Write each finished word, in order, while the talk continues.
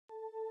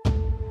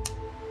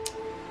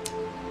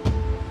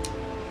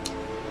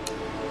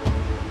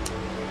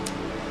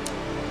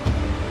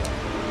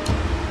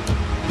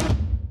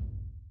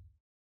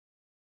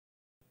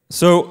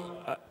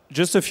So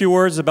just a few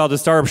words about the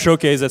startup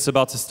showcase that's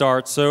about to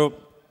start. So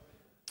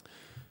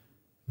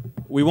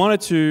we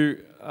wanted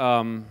to,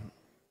 I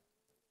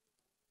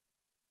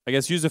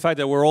guess, use the fact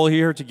that we're all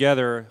here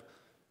together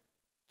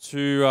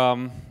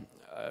to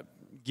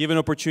give an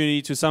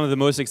opportunity to some of the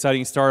most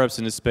exciting startups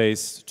in the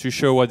space to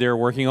show what they're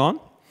working on.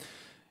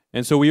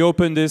 And so we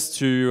opened this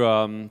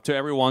to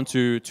everyone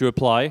to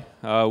apply.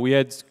 We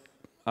had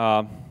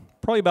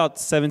probably about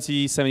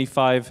 70,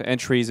 75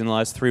 entries in the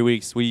last 3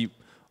 weeks. We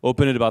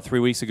opened it about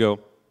 3 weeks ago.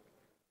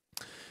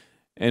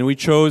 And we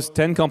chose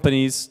 10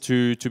 companies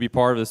to be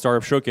part of the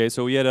startup showcase.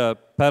 So we had a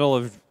panel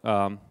of,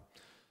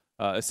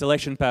 a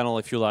selection panel,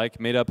 if you like,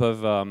 made up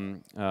of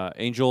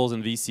angels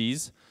and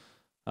VCs.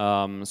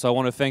 So I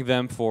want to thank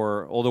them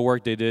for all the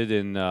work they did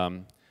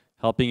in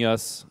helping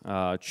us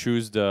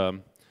choose the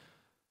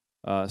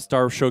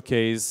Startup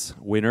Showcase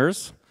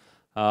winners.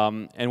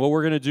 And what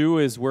we're going to do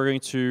is we're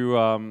going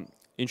to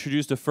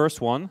introduce the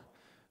first one,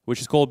 which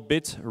is called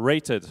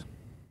Bitrated.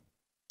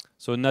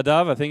 So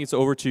Nadav, I think it's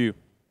over to you.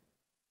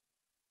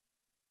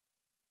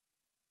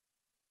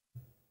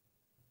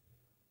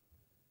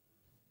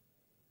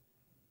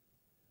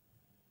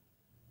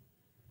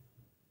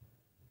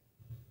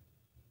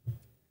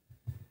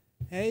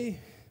 Hey,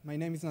 my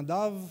name is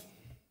Nadav. Is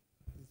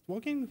it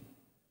working?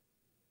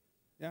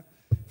 Yeah.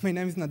 My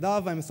name is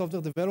Nadav. I'm a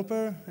software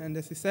developer, and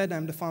as you said,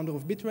 I'm the founder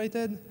of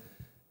Bitrated.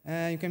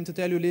 I came to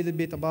tell you a little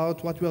bit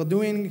about what we are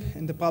doing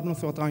and the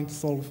problems we are trying to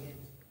solve.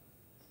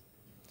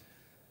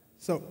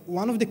 So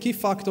one of the key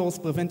factors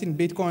preventing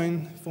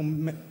Bitcoin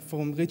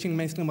from reaching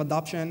mainstream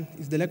adoption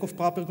is the lack of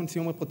proper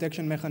consumer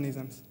protection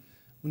mechanisms.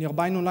 When you're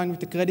buying online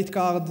with a credit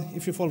card,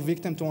 if you fall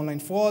victim to online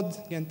fraud,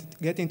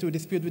 get into a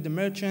dispute with the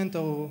merchant,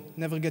 or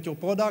never get your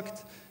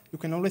product, you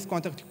can always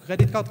contact your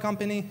credit card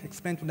company,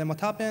 explain to them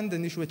what happened,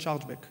 and issue a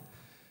chargeback.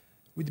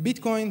 With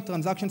Bitcoin,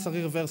 transactions are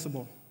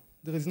irreversible.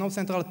 There is no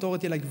central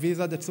authority like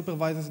Visa that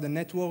supervises the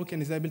network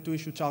and is able to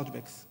issue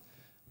chargebacks.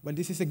 While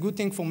this is a good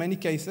thing for many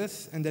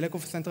cases, and the lack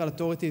of central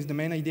authority is the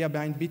main idea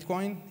behind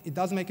Bitcoin, it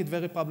does make it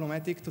very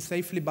problematic to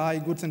safely buy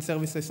goods and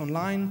services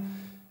online,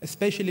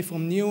 especially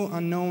from new,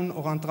 unknown,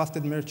 or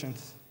untrusted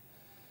merchants.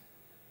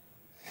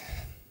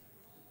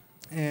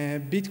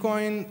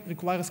 Bitcoin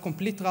requires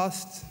complete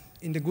trust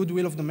in the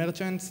goodwill of the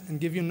merchants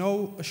and give you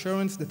no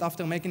assurance that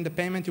after making the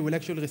payment, you will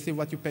actually receive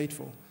what you paid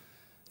for.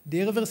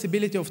 The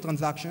irreversibility of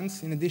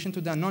transactions, in addition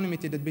to the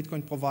anonymity that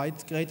Bitcoin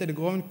provides, created a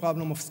growing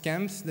problem of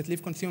scams that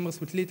leave consumers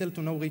with little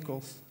to no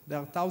recourse. There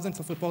are thousands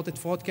of reported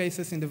fraud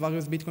cases in the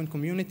various Bitcoin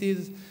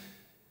communities,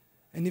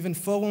 and even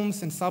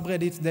forums and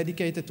subreddits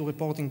dedicated to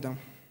reporting them.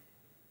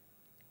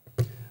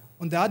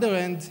 On the other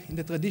end, in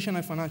the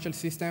traditional financial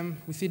system,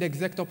 we see the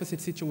exact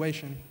opposite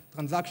situation.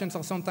 Transactions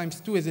are sometimes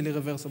too easily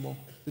reversible.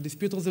 The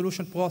dispute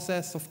resolution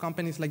process of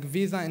companies like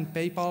Visa and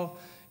PayPal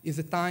is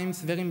at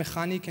times very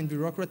mechanic and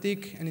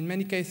bureaucratic, and in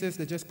many cases,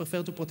 they just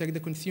prefer to protect the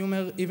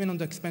consumer, even on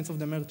the expense of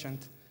the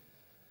merchant.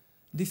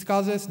 This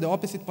causes the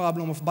opposite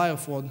problem of buyer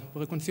fraud,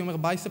 where a consumer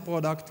buys a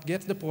product,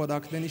 gets the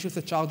product, then issues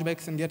a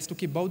chargeback, and gets to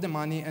keep both the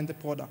money and the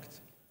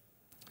product.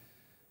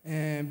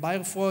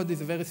 Buyer fraud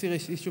is a very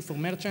serious issue for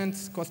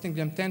merchants, costing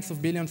them tens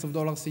of billions of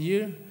dollars a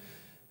year,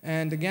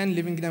 and again,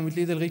 leaving them with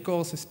little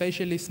recourse,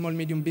 especially small,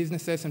 medium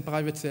businesses and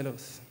private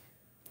sellers.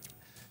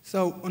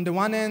 So on the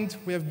one end,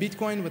 we have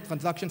Bitcoin, where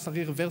transactions are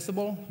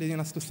irreversible, leading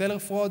us to seller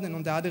fraud, and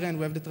on the other end,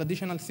 we have the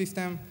traditional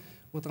system,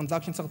 where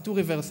transactions are too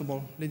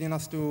reversible, leading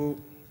us to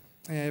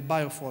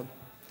buyer fraud.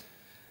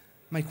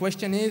 My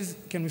question is,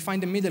 can we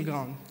find a middle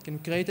ground? Can we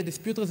create a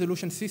dispute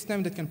resolution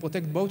system that can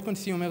protect both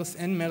consumers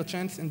and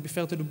merchants and be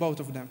fair to do both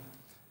of them?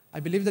 I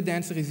believe that the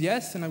answer is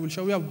yes, and I will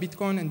show you how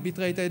Bitcoin and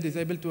Bitrated is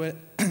able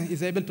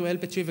to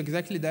help achieve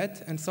exactly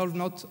that and solve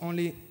not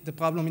only the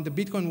problem in the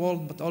Bitcoin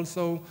world, but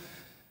also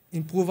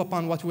improve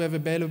upon what we have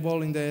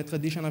available in the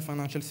traditional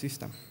financial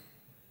system.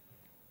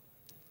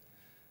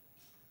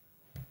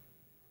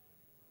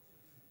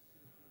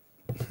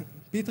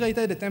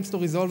 Bitrated attempts to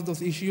resolve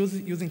those issues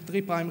using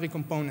three primary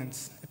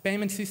components: a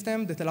payment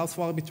system that allows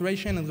for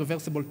arbitration and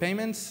reversible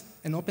payments,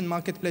 an open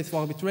marketplace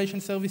for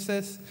arbitration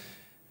services,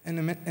 and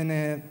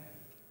a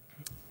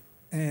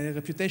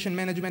reputation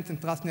management and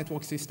trust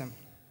network system.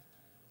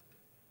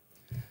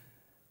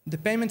 The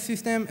payment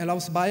system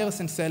allows buyers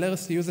and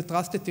sellers to use a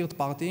trusted third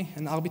party,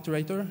 an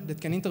arbitrator, that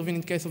can intervene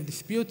in case of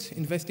dispute,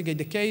 investigate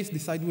the case,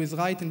 decide who is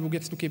right and who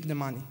gets to keep the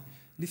money.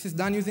 This is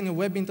done using a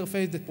web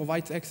interface that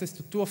provides access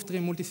to 2 of 3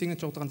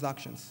 multi-signature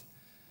transactions.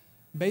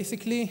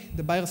 Basically,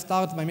 the buyer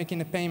starts by making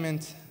a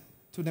payment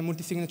to the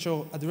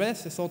multi-signature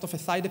address, a sort of a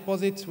side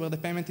deposit where the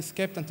payment is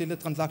kept until the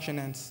transaction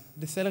ends.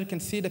 The seller can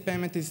see the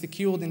payment is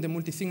secured in the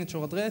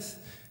multi-signature address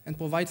and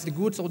provides the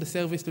goods or the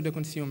service to the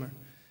consumer.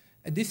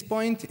 At this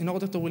point, in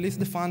order to release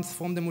the funds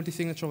from the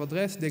multi-signature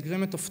address, the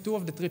agreement of 2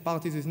 of the 3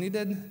 parties is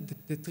needed,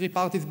 the 3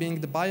 parties being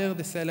the buyer,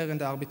 the seller,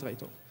 and the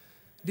arbitrator.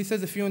 This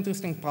has a few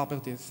interesting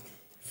properties.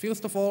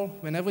 First of all,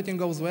 when everything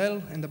goes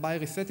well and the buyer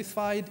is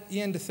satisfied, he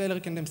and the seller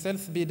can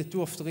themselves be the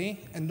 2 of 3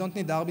 and don't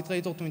need the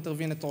arbitrator to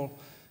intervene at all.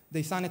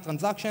 They sign a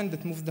transaction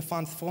that moves the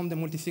funds from the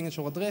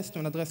multi-signature address to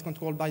an address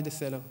controlled by the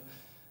seller.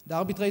 The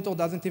arbitrator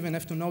doesn't even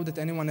have to know that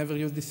anyone ever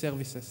used these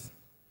services.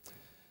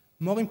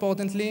 More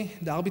importantly,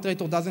 the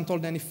arbitrator doesn't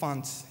hold any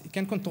funds. He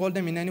can't control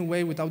them in any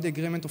way without the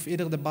agreement of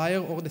either the buyer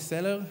or the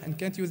seller, and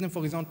can't use them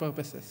for his own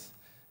purposes.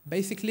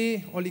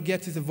 Basically, all he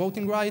gets is a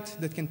voting right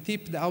that can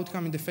tip the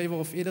outcome in the favor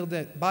of either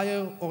the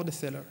buyer or the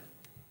seller.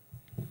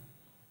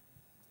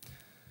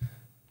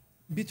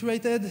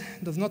 Bitrated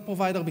does not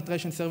provide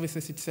arbitration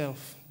services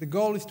itself. The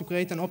goal is to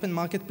create an open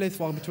marketplace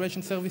for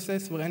arbitration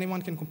services where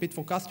anyone can compete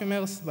for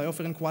customers by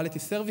offering quality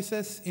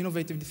services,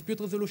 innovative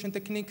dispute resolution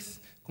techniques,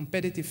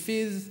 competitive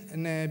fees,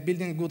 and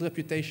building a good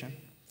reputation.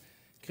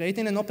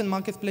 Creating an open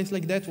marketplace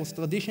like that was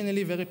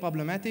traditionally very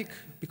problematic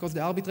because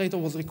the arbitrator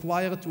was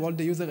required to hold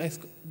the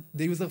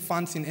user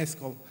funds in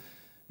escrow.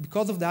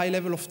 Because of the high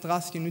level of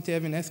trust you need to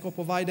have in escrow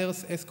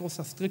providers, escrows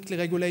are strictly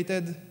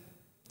regulated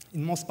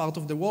in most parts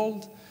of the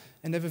world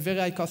and have a very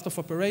high cost of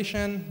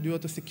operation due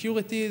to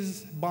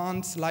securities,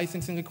 bonds,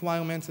 licensing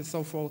requirements, and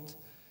so forth.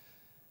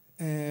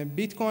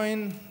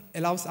 Bitcoin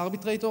allows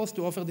arbitrators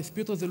to offer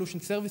dispute resolution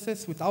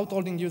services without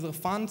holding user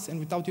funds and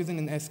without using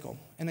an escrow.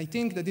 And I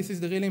think that this is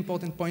the really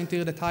important point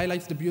here that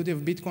highlights the beauty of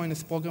Bitcoin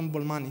as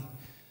programmable money.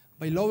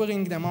 By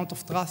lowering the amount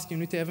of trust you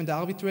need to have in the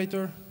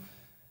arbitrator,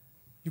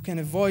 you can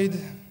avoid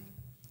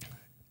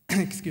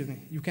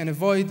you can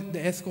avoid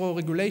the escrow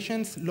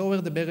regulations,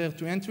 lower the barrier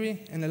to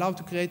entry, and allow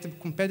to create a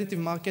competitive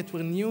market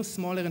where new,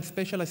 smaller, and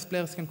specialized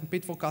players can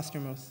compete for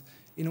customers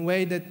in a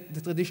way that the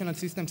traditional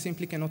system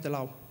simply cannot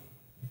allow.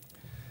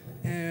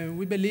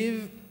 We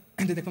believe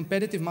that a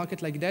competitive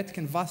market like that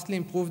can vastly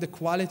improve the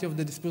quality of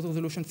the dispute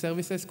resolution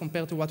services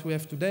compared to what we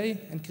have today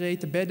and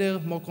create a better,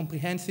 more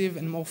comprehensive,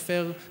 and more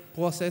fair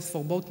process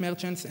for both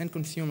merchants and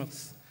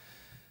consumers.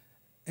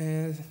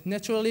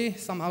 Naturally,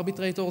 some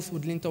arbitrators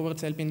would lean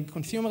towards helping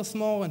consumers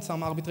more, and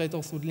some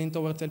arbitrators would lean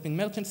towards helping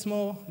merchants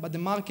more, but the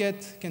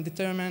market can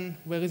determine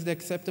where is the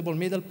acceptable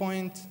middle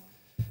ground,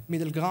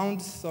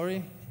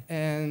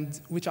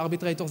 and which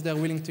arbitrators they're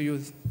willing to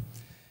use.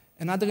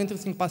 Another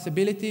interesting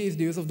possibility is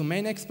the use of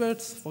domain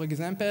experts. For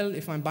example,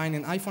 if I'm buying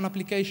an iPhone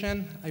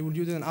application, I would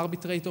use an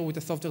arbitrator with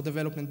a software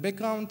development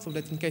background, so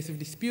that in case of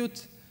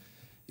dispute,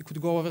 you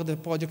could go over the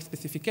project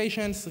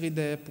specifications, read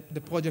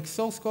the project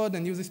source code,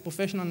 and use this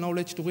professional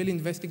knowledge to really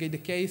investigate the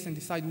case and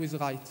decide who is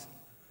right,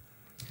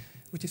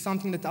 which is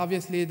something that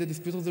obviously the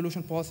dispute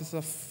resolution process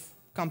of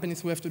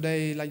companies we have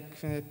today,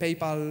 like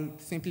PayPal,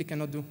 simply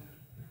cannot do.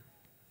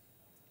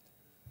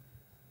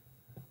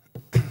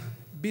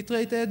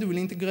 Bitrated will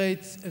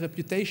integrate a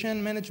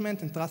reputation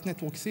management and trust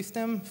network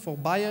system for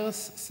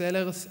buyers,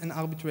 sellers, and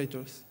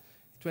arbitrators.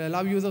 It will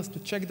allow users to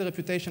check the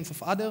reputations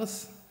of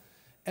others,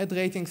 add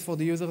ratings for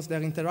the users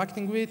they're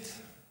interacting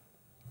with,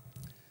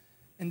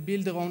 and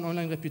build their own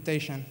online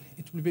reputation.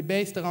 It will be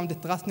based around the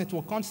trust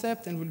network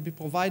concept and will be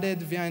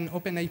provided via an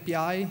open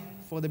API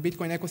for the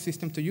Bitcoin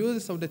ecosystem to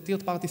use, so that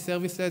third-party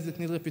services that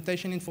need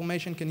reputation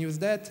information can use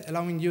that,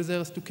 allowing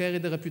users to carry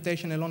the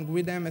reputation along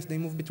with them as they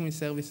move between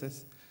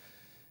services.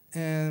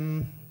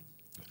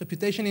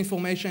 Reputation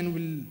information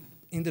will,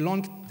 in the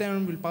long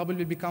term, will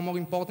probably become more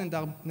important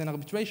than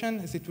arbitration,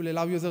 as it will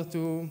allow users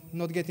to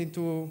not get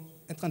into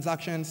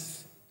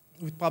transactions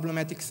with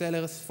problematic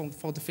sellers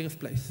for the first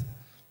place.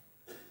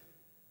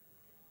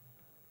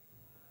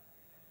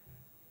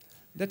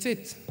 That's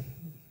it.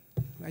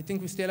 I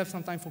think we still have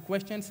some time for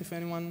questions, if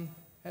anyone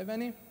have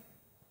any.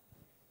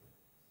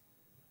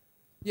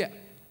 Yeah.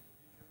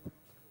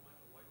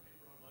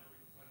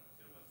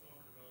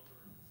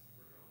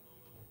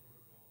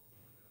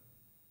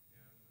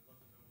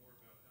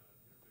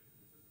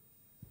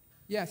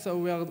 Yeah, so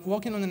we are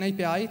working on an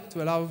API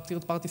to allow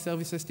third-party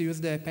services to use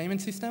the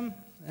payment system.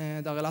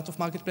 There are a lot of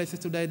marketplaces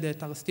today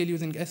that are still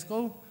using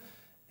escrow.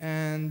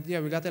 And yeah,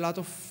 we got a lot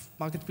of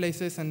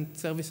marketplaces and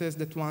services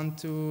that want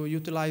to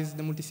utilize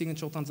the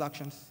multi-signature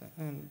transactions.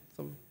 And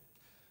so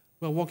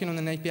we're working on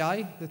an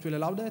API that will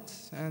allow that.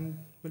 And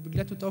we'll be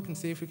glad to talk and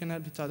see if we can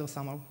help each other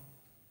somehow.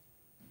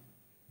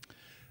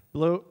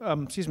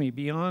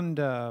 Beyond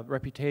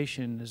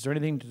reputation, is there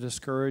anything to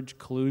discourage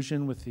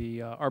collusion with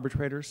the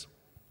arbitrators?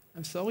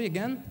 I'm sorry,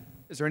 again?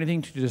 Is there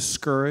anything to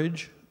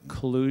discourage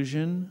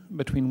collusion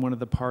between one of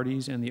the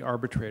parties and the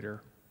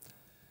arbitrator?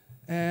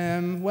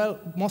 Well,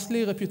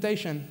 mostly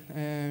reputation.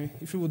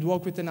 If you would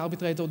work with an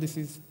arbitrator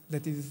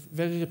that is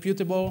very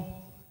reputable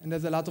and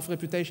there's a lot of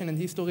reputation and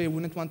history, you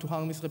wouldn't want to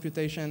harm his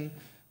reputation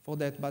for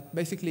that. But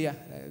basically, yeah,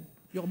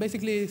 you're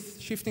basically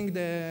shifting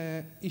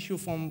the issue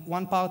from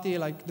one party,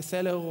 like the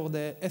seller or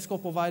the escrow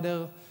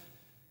provider,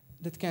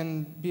 that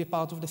can be a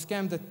part of the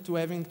scam, to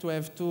having to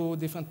have two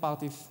different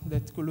parties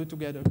that collude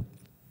together.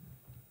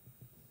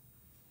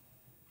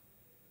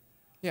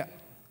 Yeah.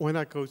 Why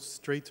not go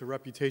straight to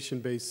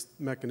reputation-based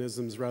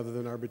mechanisms rather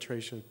than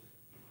arbitration?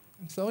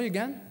 I'm sorry,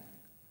 again?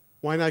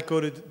 Why not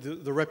go to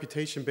the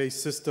reputation-based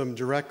system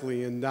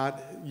directly and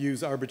not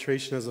use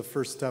arbitration as a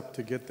first step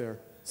to get there?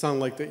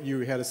 Sound like that you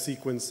had a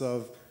sequence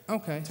of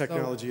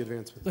technology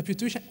advancement.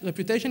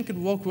 Reputation could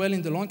work well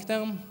in the long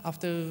term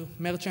after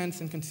merchants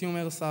and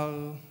consumers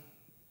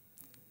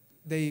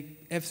they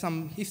have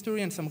some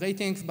history and some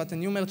ratings, but a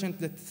new merchant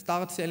that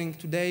starts selling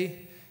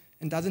today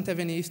and doesn't have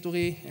any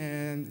history,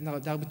 and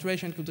the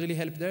arbitration could really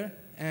help there.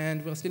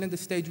 And we're still in the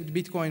stage with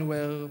Bitcoin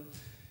where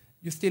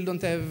you still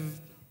don't have,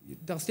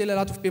 there's still a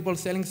lot of people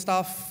selling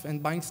stuff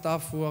and buying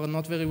stuff who are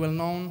not very well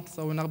known.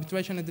 So an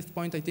arbitration at this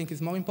point, I think,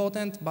 is more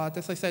important. But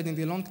as I said, in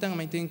the long term,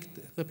 I think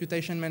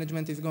reputation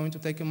management is going to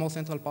take a more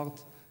central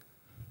part.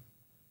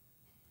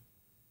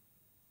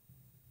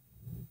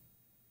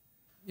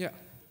 Yeah. Does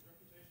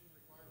reputation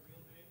require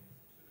real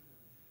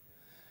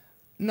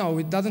name? No,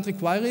 it doesn't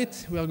require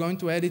it. We are going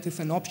to add it as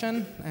an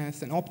option,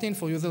 as an opt-in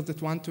for users that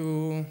want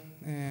to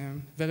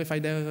verify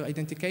their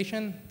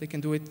authentication. They can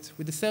do it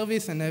with the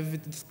service and have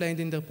it displayed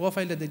in their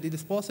profile that they did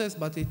this process,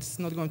 but it's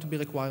not going to be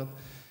required.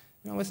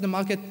 You know, as the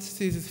market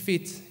sees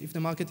fit, if the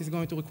market is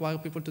going to require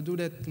people to do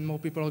that, more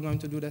people are going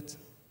to do that.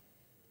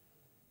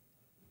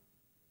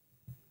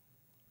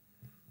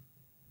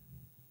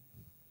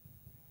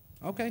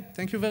 Okay,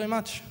 thank you very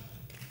much.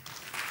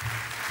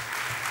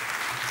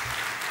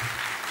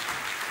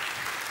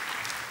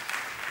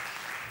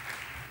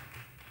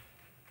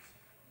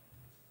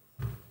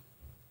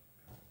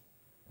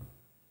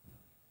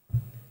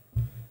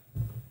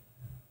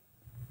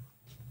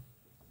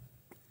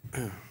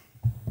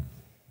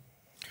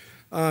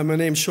 My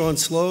name's Shawn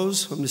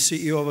Sloves. I'm the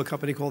CEO of a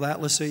company called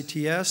Atlas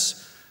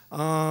ATS.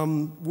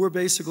 We're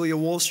basically a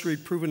Wall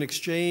Street proven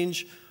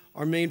exchange.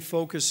 Our main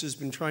focus has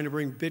been trying to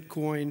bring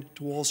Bitcoin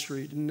to Wall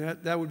Street, and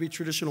that would be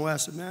traditional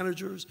asset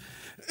managers,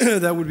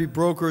 that would be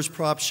brokers,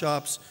 prop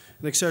shops,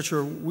 and et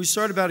cetera. We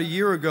started about a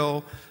year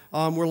ago.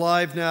 We're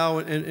live now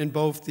in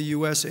both the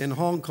US and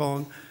Hong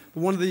Kong.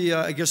 But one of the,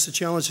 I guess, the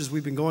challenges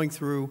we've been going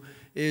through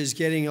is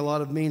getting a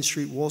lot of Main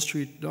Street, Wall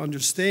Street to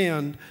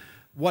understand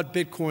what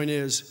Bitcoin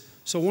is.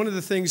 So one of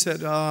the things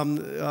that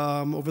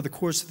over the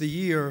course of the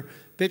year,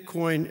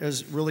 Bitcoin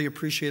has really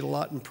appreciated a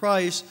lot in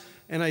price,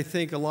 and I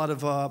think a lot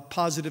of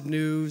positive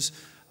news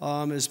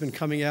has been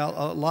coming out,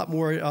 a lot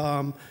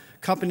more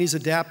companies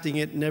adapting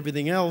it and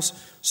everything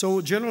else. So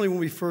generally when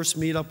we first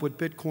meet up with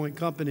Bitcoin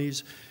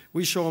companies,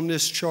 we show them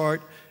this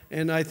chart,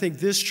 and I think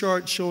this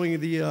chart showing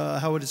the,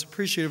 how it is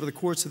appreciated over the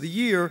course of the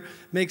year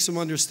makes them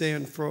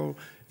understand, if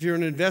you're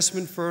an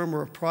investment firm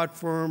or a prop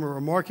firm or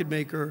a market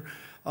maker,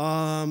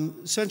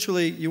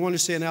 essentially, you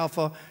understand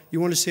alpha,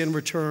 you understand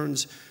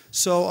returns.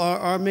 So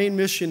our main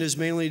mission is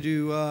mainly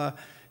to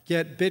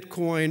get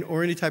Bitcoin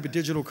or any type of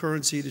digital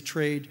currency to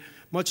trade,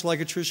 much like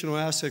a traditional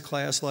asset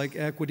class like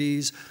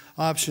equities,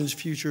 options,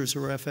 futures,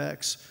 or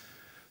FX.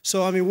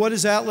 So, I mean, what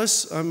is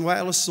Atlas?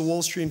 Atlas is a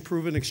Wall Street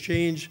proven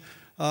exchange,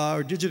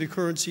 or digital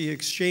currency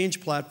exchange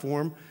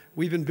platform.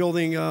 We've been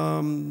building,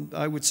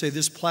 I would say,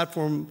 this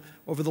platform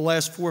over the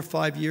last 4 or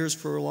 5 years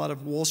for a lot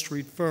of Wall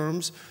Street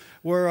firms.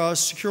 We're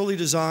securely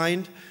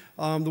designed.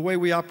 The way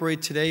we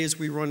operate today is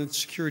we run in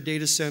secure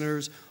data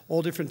centers,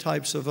 all different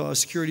types of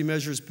security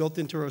measures built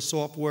into our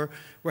software.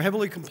 We're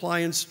heavily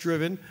compliance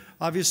driven,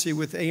 obviously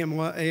with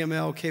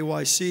AML,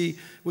 KYC,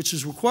 which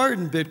is required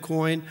in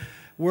Bitcoin.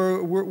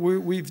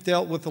 We've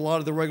dealt with a lot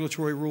of the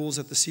regulatory rules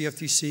that the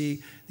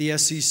CFTC, the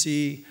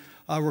SEC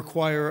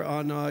require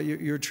on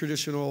your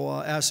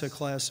traditional asset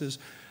classes.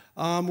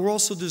 We're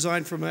also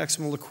designed for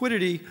maximum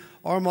liquidity.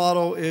 Our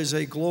model is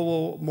a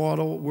global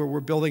model where we're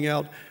building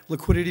out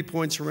liquidity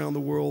points around the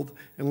world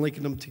and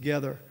linking them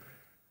together.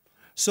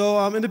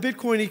 So in the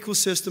Bitcoin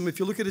ecosystem, if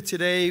you look at it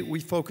today, we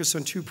focus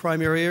on 2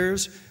 primary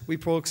areas. We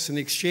focus in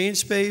the exchange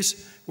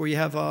space, where you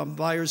have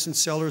buyers and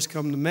sellers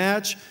come to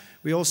match.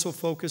 We also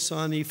focus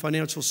on the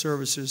financial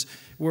services,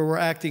 where we're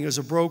acting as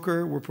a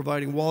broker, we're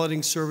providing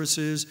walleting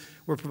services,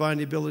 we're providing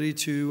the ability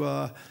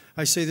to,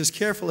 I say this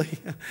carefully,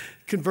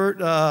 convert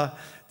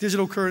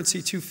digital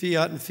currency to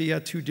fiat and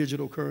fiat to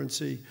digital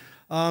currency.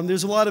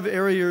 There's a lot of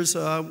areas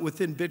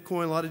within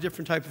Bitcoin, a lot of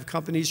different types of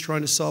companies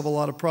trying to solve a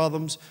lot of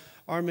problems.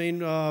 Our main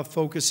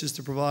focus is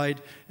to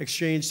provide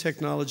exchange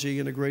technology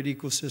and a great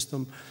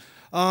ecosystem.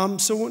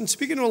 So when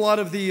speaking to a lot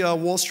of the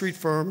Wall Street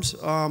firms,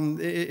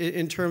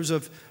 in terms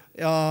of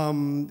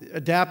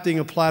adapting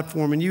a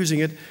platform and using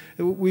it,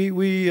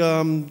 we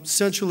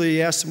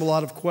essentially asked them a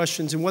lot of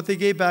questions, and what they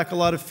gave back a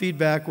lot of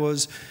feedback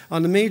was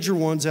on the major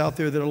ones out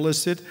there that are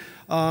listed.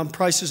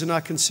 Prices are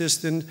not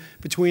consistent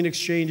between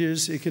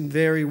exchanges. It can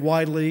vary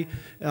widely.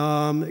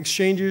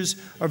 Exchanges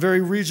are very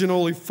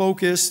regionally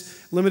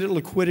focused, limited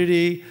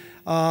liquidity,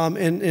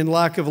 and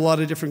lack of a lot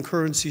of different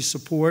currency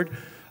support.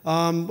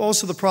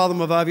 Also the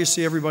problem of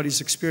obviously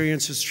everybody's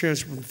experience is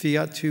transfer from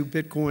fiat to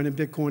Bitcoin and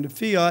Bitcoin to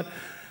fiat.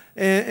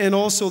 And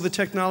also the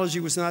technology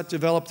was not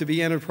developed to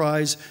be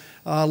enterprise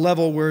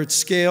level where it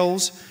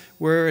scales,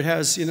 where it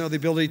has the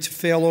ability to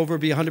fail over,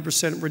 be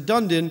 100%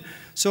 redundant.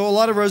 So a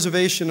lot of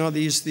reservation on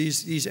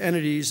these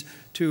entities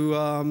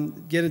to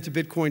get into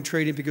Bitcoin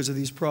trading because of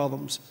these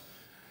problems.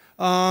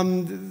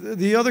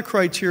 The other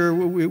criteria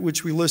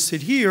which we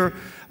listed here,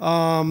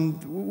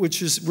 which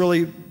has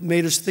really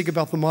made us think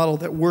about the model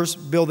that we're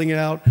building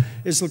out,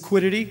 is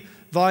liquidity,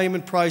 volume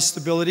and price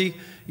stability.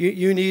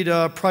 You need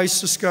price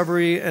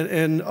discovery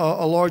and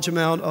a large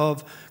amount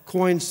of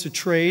coins to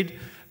trade.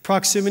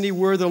 proximity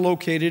where they're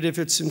located. If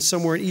it's in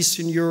somewhere in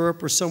Eastern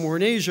Europe or somewhere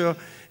in Asia,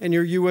 and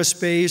you're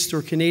US-based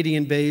or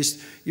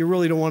Canadian-based, you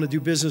really don't want to do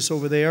business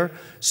over there.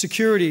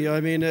 Security, I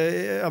mean,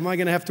 am I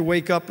going to have to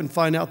wake up and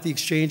find out the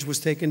exchange was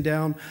taken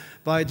down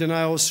by a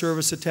denial of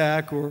service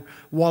attack or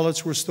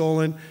wallets were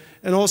stolen?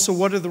 And also,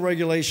 what are the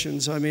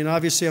regulations? I mean,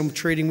 obviously, I'm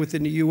trading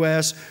within the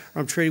US, or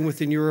I'm trading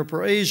within Europe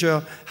or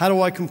Asia. How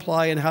do I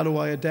comply and how do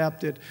I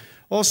adapt it?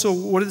 Also,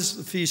 what is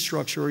the fee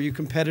structure? Are you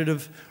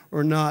competitive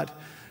or not?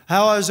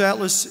 How is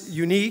Atlas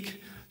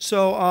unique?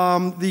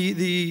 So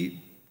the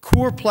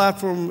core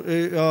platform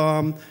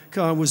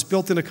was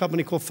built in a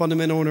company called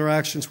Fundamental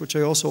Interactions, which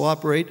I also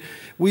operate.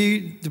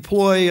 We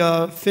deploy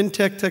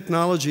fintech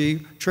technology,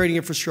 trading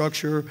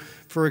infrastructure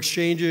for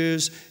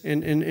exchanges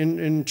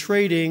and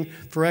trading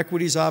for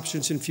equities,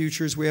 options, and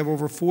futures. We have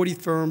over 40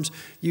 firms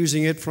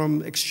using it,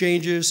 from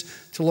exchanges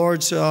to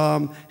large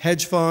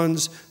hedge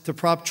funds to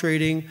prop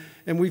trading.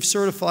 And we've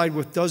certified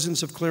with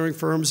dozens of clearing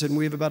firms, and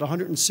we have about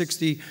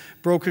 160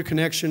 broker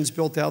connections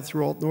built out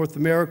throughout North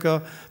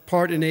America,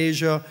 part in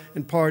Asia,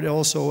 and part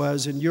also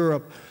as in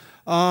Europe.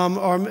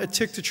 Our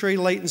tick-to-trade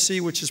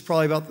latency, which is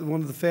probably about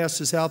one of the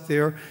fastest out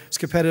there, is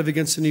competitive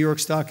against the New York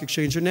Stock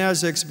Exchange or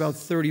NASDAQ. It's about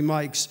 30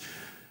 mics.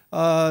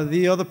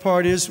 The other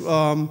part is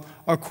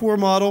our core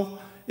model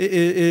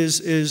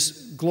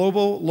is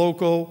global,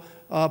 local,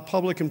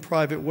 public, and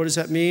private. What does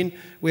that mean?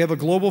 We have a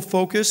global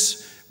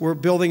focus. We're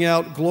building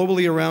out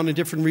globally around in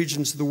different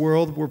regions of the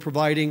world. We're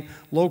providing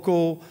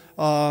local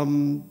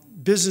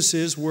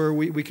businesses where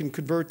we can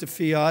convert to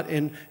fiat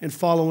and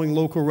following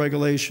local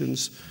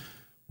regulations.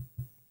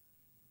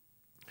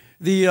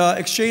 The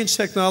exchange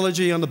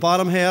technology on the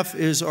bottom half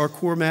is our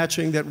core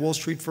matching that Wall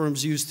Street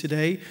firms use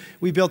today.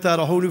 We built out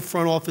a whole new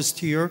front office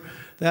tier.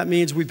 That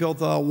means we built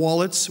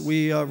wallets.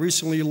 We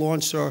recently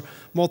launched our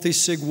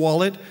multi-sig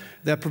wallet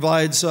that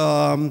provides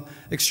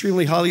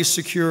extremely highly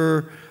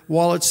secure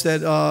wallets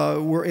that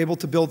we're able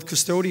to build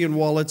custodian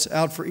wallets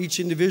out for each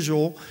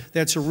individual.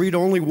 That's a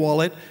read-only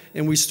wallet,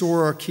 and we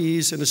store our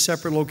keys in a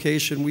separate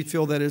location. We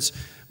feel that it's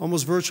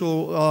almost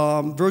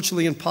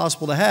virtually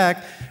impossible to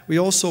hack. We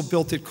also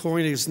built it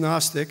coin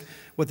agnostic.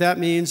 What that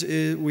means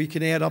is we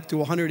can add up to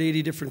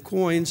 180 different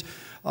coins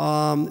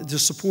to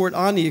support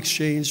on the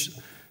exchange.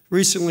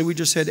 Recently, we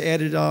just had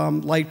added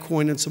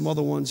Litecoin and some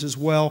other ones as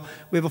well.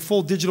 We have a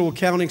full digital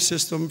accounting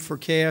system for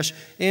cash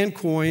and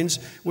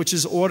coins, which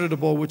is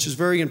auditable, which is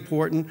very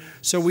important.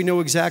 So we know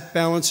exact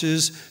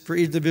balances for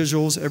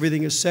individuals.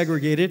 Everything is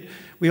segregated.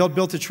 We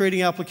built a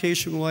trading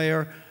application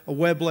layer, a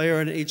web layer,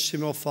 and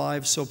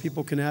HTML5 so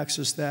people can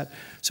access that.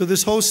 So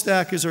this whole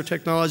stack is our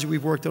technology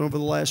we've worked on over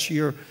the last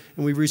year,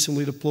 and we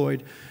recently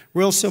deployed.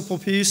 Real simple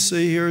piece.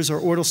 Here is our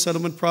order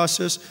settlement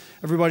process.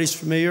 Everybody's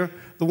familiar.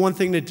 The one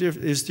thing that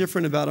is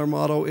different about our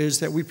model is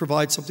that we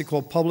provide something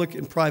called public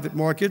and private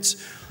markets.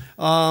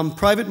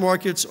 Private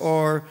markets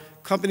are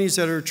companies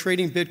that are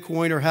trading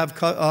Bitcoin or have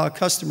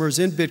customers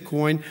in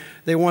Bitcoin.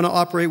 They want to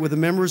operate with the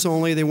members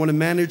only. They want to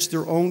manage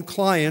their own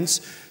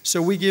clients.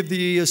 So we give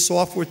the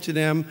software to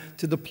them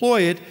to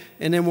deploy it,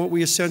 and then what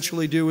we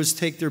essentially do is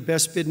take their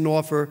best bid and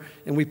offer,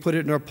 and we put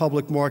it in our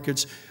public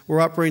markets. We're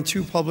operating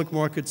 2 public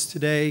markets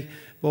today,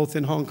 both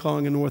in Hong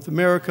Kong and North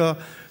America.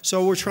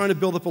 So we're trying to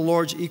build up a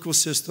large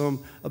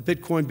ecosystem of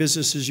Bitcoin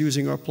businesses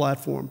using our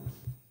platform.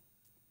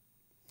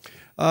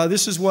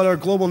 This is what our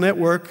global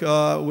network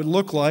would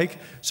look like.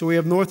 So we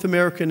have North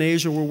America and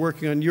Asia. We're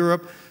working on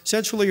Europe.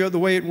 Essentially, the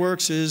way it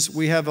works is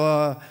we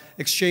have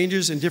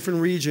exchanges in different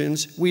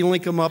regions. We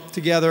link them up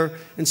together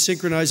and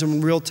synchronize them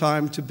in real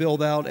time to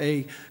build out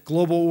a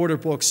global order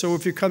book. So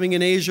if you're coming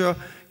in Asia,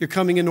 you're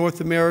coming in North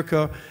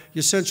America, you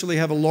essentially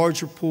have a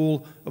larger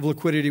pool of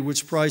liquidity,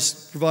 which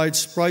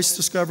provides price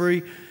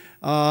discovery,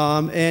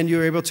 and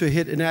you're able to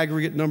hit an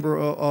aggregate number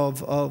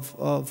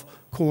of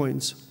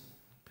coins.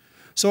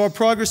 So our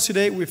progress to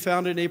date, we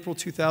founded in April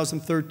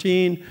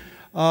 2013.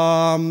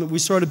 We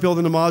started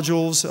building the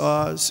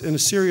modules in a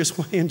serious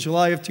way in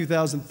July of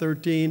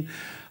 2013.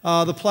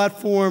 The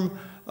platform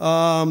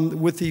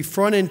with the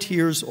front-end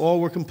tiers all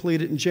were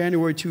completed in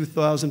January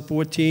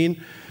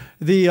 2014.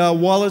 The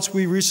wallets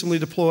we recently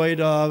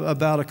deployed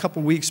about a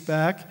couple weeks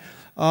back.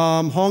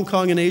 Hong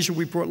Kong and Asia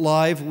we brought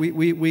live.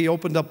 We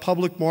opened up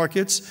public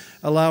markets,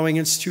 allowing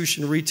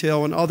institutional,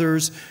 retail, and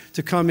others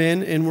to come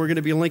in, and we're going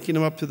to be linking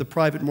them up to the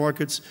private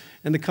markets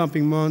in the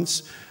coming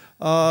months.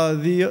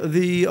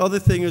 The other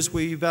thing is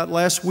we about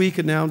last week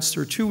announced,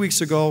 or 2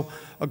 weeks ago,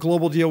 a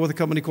global deal with a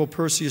company called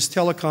Perseus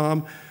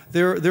Telecom.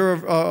 They're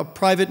a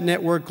private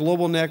network,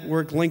 global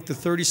network linked to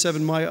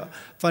 37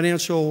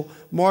 financial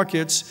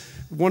markets.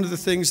 One of the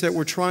things that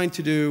we're trying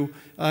to do,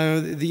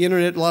 the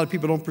internet, a lot of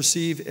people don't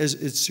perceive as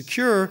it's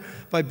secure,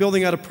 by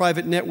building out a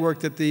private network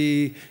that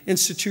the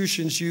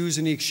institutions use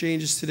in the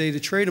exchanges today to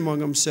trade among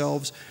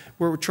themselves.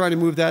 We're trying to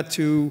move that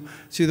to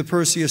the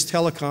Perseus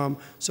Telecom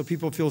so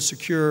people feel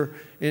secure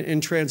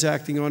in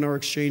transacting on our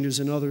exchanges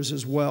and others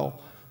as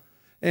well.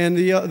 And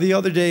the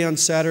other day on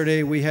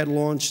Saturday, we had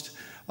launched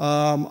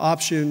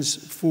options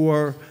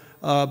for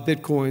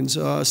Bitcoins.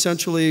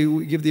 Essentially,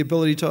 we give the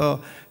ability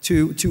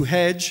to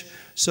hedge.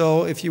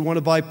 So if you want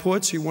to buy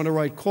puts, you want to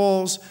write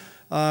calls,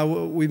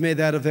 we made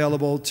that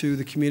available to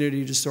the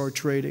community to start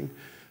trading.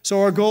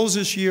 So our goals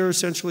this year,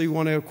 essentially, we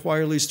want to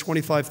acquire at least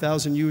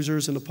 25,000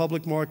 users in the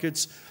public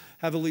markets,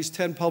 have at least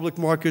 10 public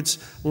markets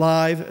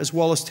live, as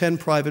well as 10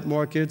 private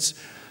markets.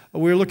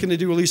 We're looking to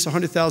do at least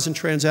 100,000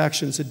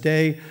 transactions a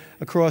day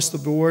across the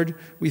board.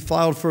 We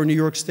filed for a New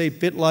York State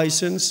BIT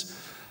license.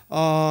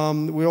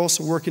 We're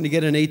also working to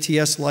get an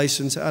ATS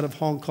license out of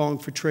Hong Kong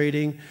for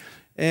trading.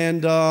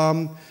 And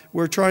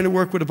we're trying to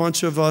work with a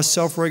bunch of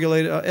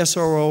self-regulated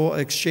SRO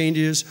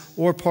exchanges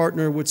or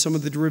partner with some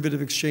of the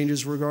derivative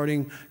exchanges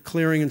regarding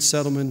clearing and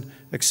settlement,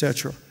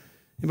 etc.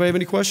 Anybody have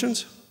any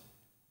questions?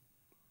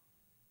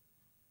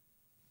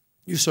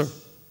 You, sir.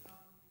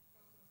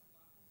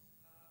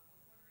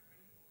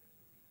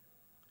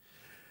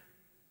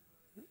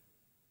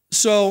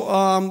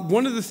 So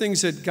one of the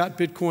things that got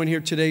Bitcoin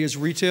here today is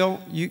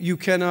retail. You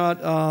cannot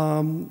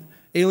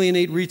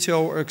alienate retail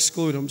or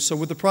exclude them. So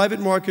with the private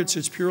markets,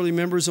 it's purely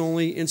members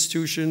only,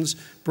 institutions,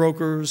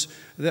 brokers.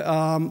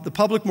 The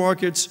public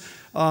markets,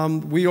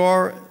 we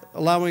are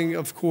allowing,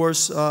 of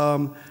course,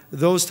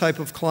 those type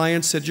of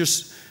clients that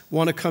just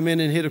want to come in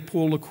and hit a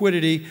pool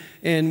liquidity,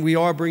 and we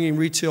are bringing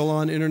retail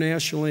on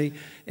internationally,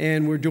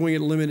 and we're doing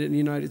it limited in the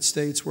United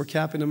States. We're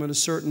capping them at a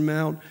certain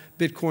amount,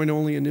 Bitcoin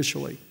only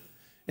initially.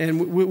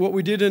 And what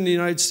we did in the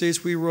United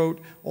States, we wrote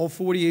all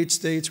 48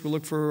 states. We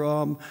looked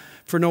for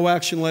no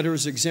action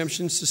letters,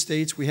 exemptions to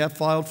states. We have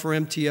filed for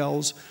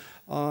MTLs,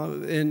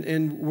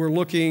 and we're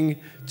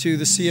looking to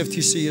the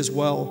CFTC as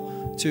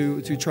well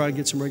to try and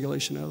get some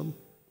regulation out of them.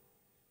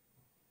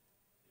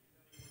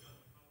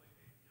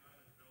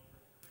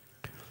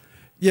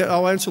 Yeah,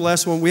 I'll answer the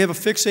last one. We have a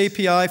fixed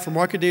API for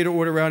market data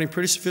order routing,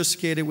 pretty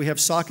sophisticated. We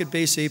have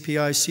socket-based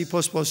APIs, C++,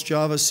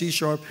 Java, C#,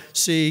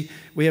 C.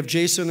 We have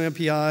JSON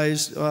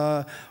APIs.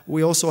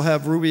 We also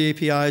have Ruby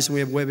APIs, and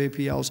we have web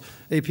APIs.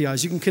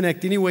 You can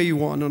connect any way you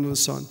want under the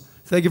sun.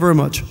 Thank you very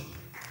much.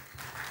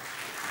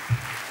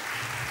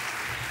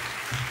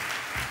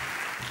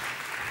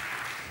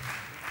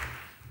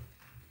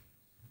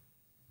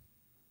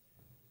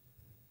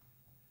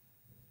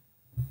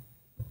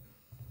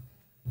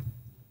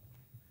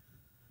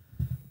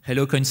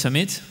 Hello,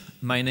 Coinsumm.it.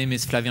 My name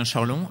is Flavien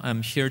Charlon.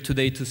 I'm here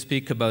today to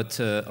speak about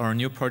our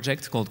new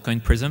project called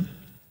Coinprism.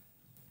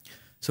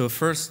 So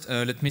first,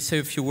 let me say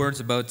a few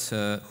words about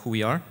who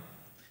we are.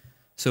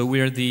 So we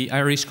are the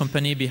Irish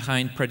company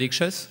behind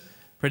Predictious.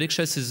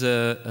 Predictious is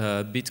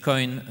a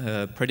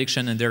Bitcoin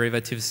prediction and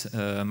derivatives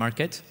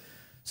market.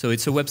 So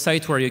it's a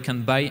website where you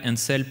can buy and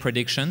sell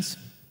predictions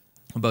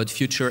about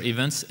future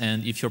events,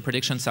 and if your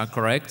predictions are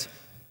correct,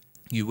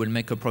 you will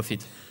make a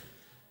profit.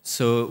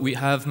 So we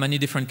have many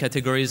different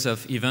categories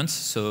of events.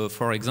 So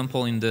for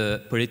example, in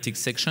the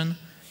politics section,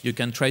 you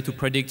can try to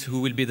predict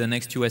who will be the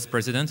next US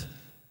president.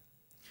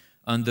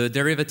 On the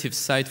derivatives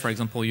side, for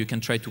example, you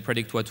can try to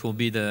predict what will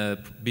be the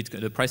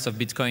price of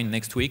Bitcoin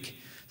next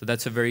week. So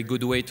that's a very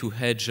good way to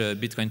hedge a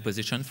Bitcoin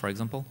position, for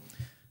example.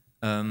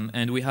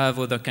 And we have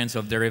other kinds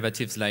of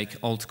derivatives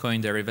like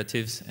altcoin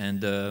derivatives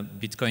and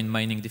Bitcoin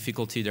mining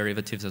difficulty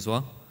derivatives as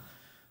well.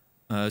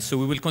 So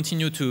we will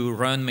continue to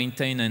run,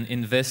 maintain, and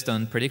invest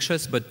on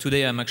Predictious, but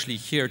today I'm actually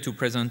here to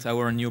present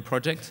our new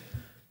project,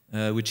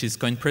 which is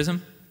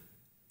Coinprism.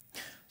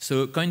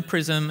 So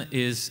Coinprism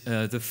is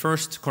the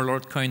first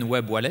colored coin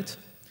web wallet.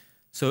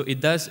 So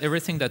it does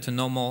everything that a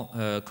normal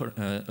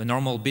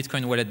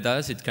Bitcoin wallet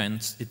does. It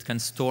can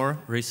store,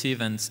 receive,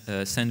 and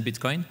send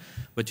Bitcoin,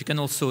 but you can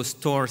also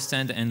store,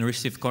 send, and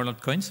receive colored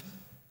coins.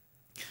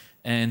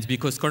 And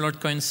because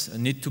colored coins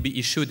need to be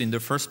issued in the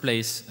first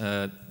place,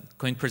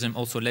 Coinprism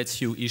also lets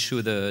you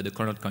issue the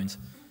colored coins.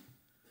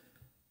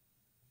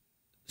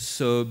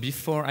 So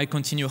before I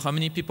continue, how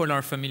many people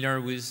are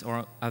familiar with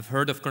or have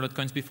heard of colored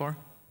coins before?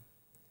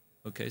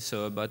 Okay,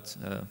 so about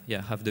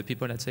half the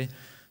people, let's say.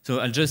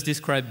 So I'll just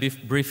describe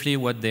briefly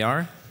what they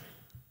are.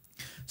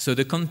 So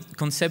the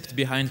concept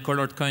behind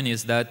colored coin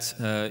is that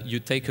you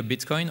take a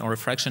Bitcoin or a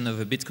fraction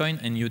of a Bitcoin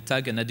and you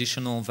tag an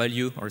additional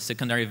value or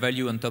secondary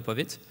value on top of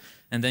it,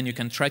 and then you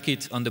can track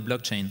it on the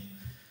blockchain.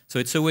 So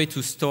it's a way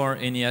to store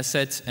any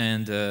asset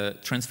and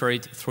transfer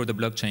it through the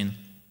blockchain.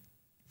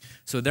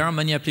 So there are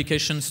many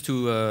applications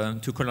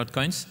to colored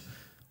coins.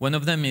 One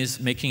of them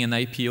is making an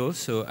IPO.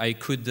 So I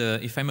could,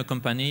 if I'm a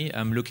company,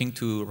 I'm looking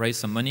to raise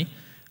some money,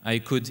 I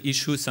could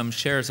issue some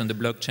shares on the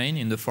blockchain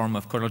in the form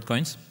of colored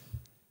coins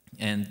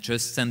and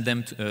just send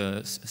them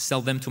sell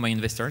them to my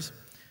investors.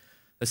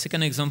 A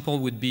second example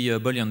would be a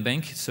bullion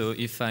bank. So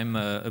if I'm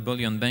a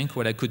bullion bank,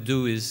 what I could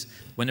do is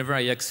whenever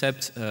I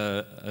accept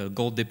a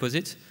gold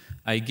deposit,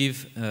 I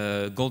give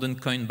a golden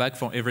coin back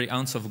for every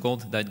ounce of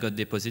gold that got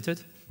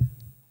deposited.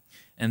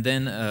 And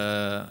then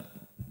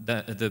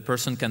the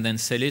person can then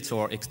sell it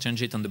or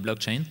exchange it on the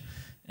blockchain.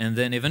 And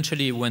then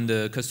eventually when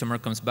the customer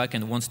comes back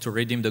and wants to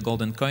redeem the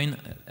golden coin,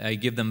 I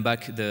give them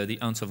back the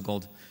ounce of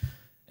gold.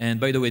 And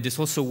by the way, this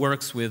also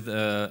works with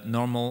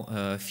normal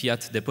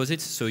fiat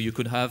deposits. So you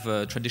could have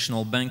a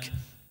traditional bank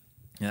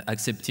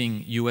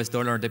accepting US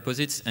dollar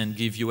deposits and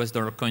give US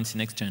dollar coins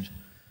in exchange.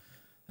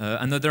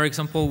 Another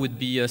example would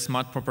be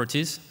smart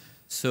properties.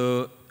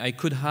 So I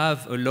could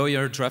have a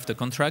lawyer draft a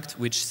contract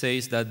which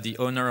says that the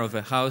owner of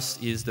a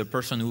house is the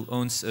person who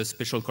owns a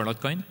special colored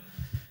coin.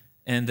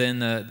 And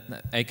then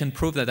I can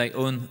prove that I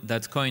own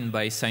that coin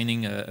by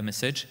signing a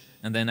message.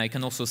 And then I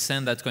can also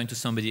send that coin to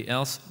somebody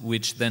else,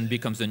 which then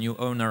becomes the new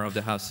owner of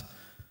the house.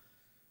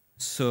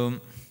 So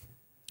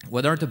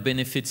what are the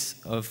benefits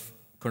of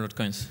colored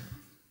coins?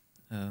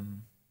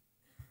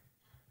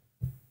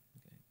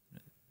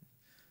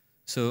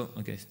 So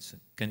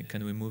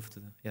can we move to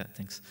the, yeah,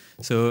 thanks.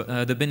 So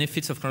the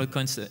benefits of colored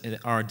coins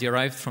are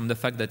derived from the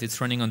fact that it's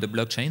running on the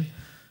blockchain.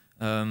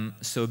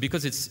 So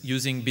because it's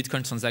using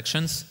Bitcoin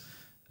transactions,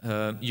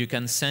 you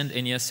can send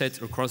any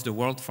asset across the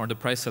world for the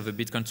price of a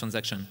Bitcoin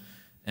transaction.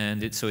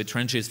 And so it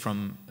ranges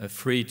from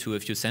free to a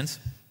few cents.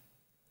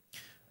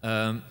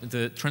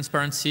 The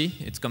transparency,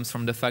 it comes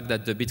from the fact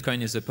that the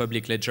Bitcoin is a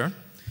public ledger.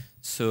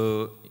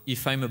 So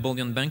if I'm a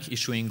bullion bank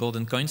issuing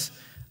golden coins,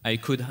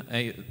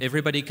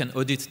 everybody can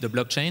audit the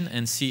blockchain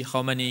and see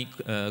how many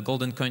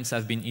golden coins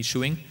I've been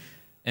issuing,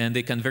 and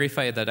they can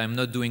verify that I'm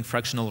not doing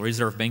fractional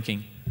reserve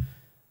banking.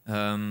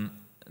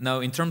 Now,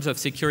 in terms of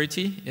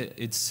security,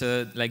 it's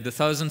like the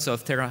thousands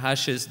of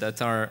terahashes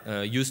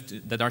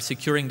that are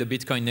securing the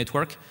Bitcoin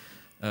network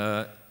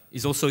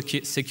is also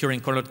securing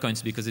colored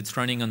coins because it's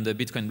running on the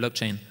Bitcoin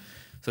blockchain.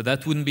 So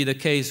that wouldn't be the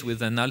case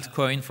with an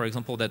altcoin, for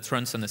example, that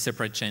runs on a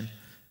separate chain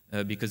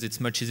because it's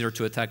much easier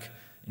to attack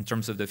in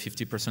terms of the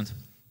 50%.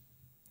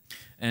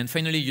 And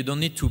finally, you don't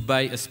need to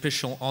buy a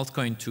special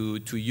altcoin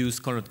to use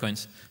colored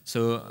coins.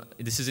 So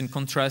this is in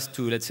contrast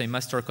to, let's say,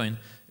 Mastercoin.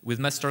 With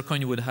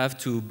Mastercoin, you would have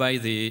to buy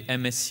the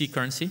MSC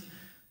currency,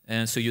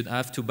 and so you'd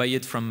have to buy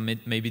it from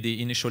maybe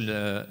the initial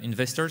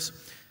investors.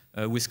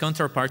 With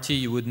Counterparty,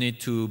 you would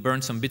need to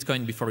burn some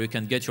Bitcoin before you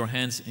can get your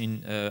hands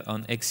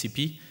on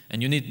XCP,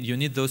 and you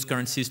need those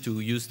currencies to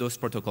use those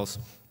protocols.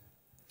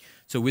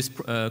 So with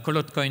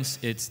colored coins,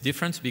 it's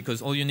different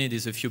because all you need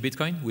is a few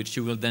Bitcoin, which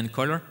you will then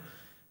color.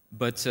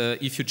 But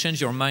if you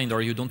change your mind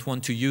or you don't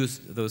want to use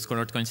those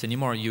colored coins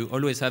anymore, you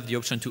always have the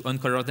option to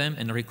uncolor them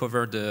and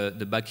recover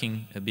the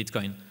backing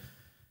Bitcoin.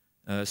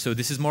 So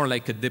this is more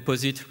like a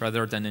deposit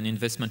rather than an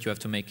investment you have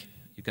to make.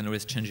 You can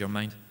always change your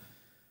mind.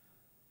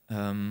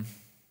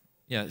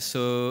 Yeah,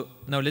 so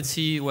now let's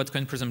see what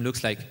Coinprism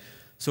looks like.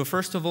 So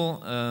first of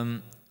all,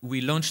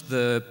 we launched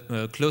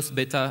the closed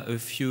beta a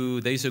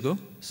few days ago,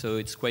 so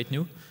it's quite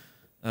new.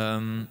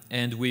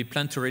 And we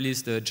plan to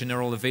release the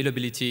general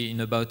availability in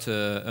about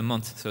a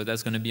month. So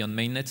that's going to be on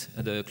mainnet.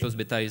 The closed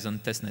beta is on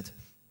testnet.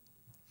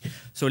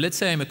 So let's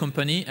say I'm a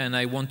company and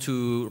I want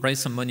to raise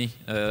some money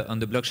on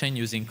the blockchain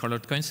using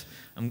colored coins.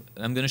 I'm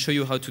going to show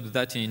you how to do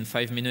that in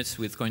 5 minutes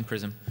with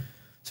Coinprism.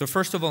 So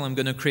first of all, I'm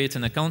going to create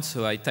an account.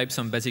 So I type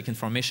some basic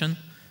information.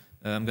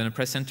 I'm going to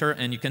press enter.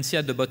 And you can see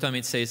at the bottom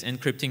it says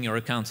encrypting your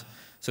account.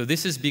 So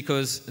this is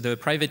because the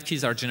private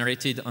keys are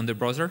generated on the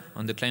browser,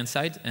 on the client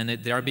side, and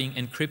they are being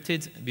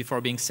encrypted before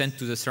being sent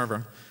to the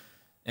server.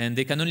 And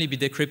they can only be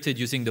decrypted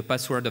using the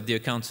password of the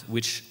account,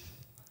 which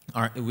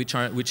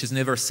is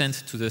never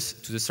sent to the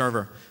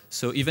server.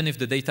 So even if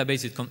the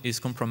database is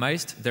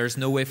compromised, there's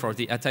no way for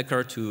the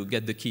attacker to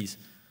get the keys.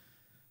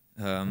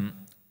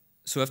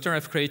 So after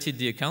I've created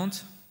the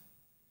account,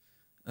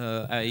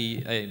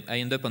 I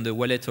end up on the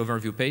wallet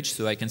overview page,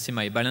 so I can see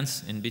my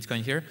balance in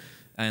Bitcoin here.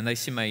 And I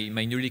see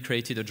my newly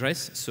created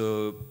address.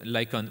 So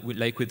like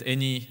with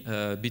any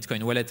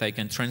Bitcoin wallet, I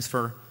can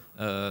transfer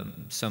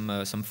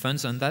some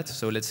funds on that.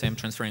 So let's say I'm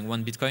transferring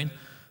 1 Bitcoin.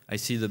 I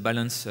see the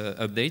balance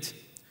update.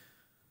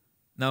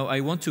 Now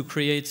I want to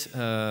create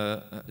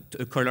a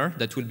color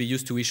that will be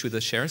used to issue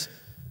the shares.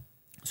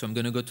 So I'm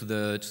going to go to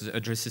the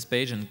addresses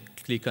page and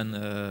click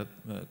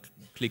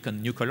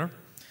on new color.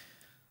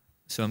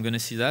 So I'm going to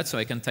see that. So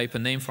I can type a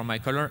name for my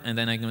color, and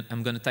then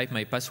I'm going to type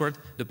my password.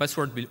 The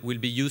password will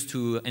be used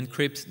to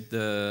encrypt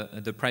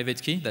the private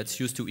key that's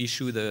used to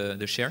issue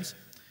the shares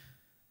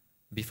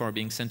before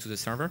being sent to the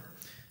server.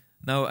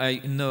 Now,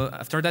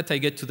 after that, I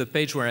get to the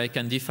page where I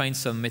can define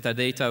some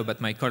metadata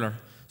about my color.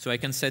 So I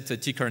can set a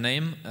ticker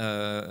name,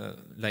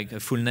 like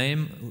a full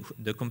name,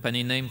 the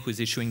company name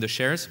who's issuing the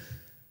shares.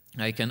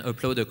 I can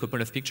upload a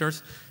couple of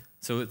pictures.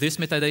 So this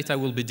metadata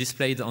will be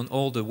displayed on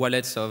all the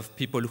wallets of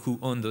people who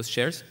own those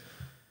shares.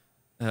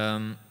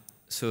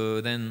 So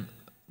then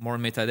more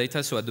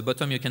metadata. So at the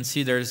bottom you can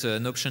see there's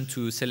an option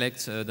to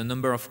select the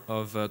number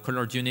of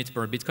colored units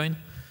per Bitcoin.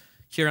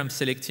 Here I'm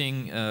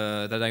selecting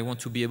that I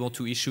want to be able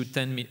to issue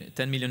 10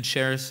 million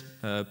shares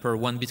per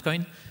 1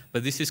 Bitcoin,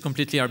 but this is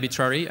completely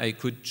arbitrary. I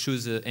could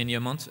choose any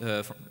amount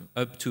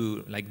up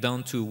to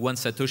down to 1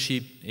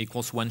 Satoshi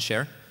equals 1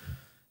 share.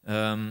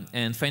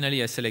 And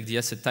finally I select the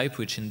asset type,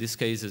 which in this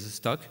case is a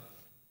stock.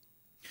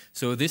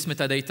 So this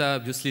metadata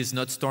obviously is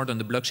not stored on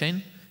the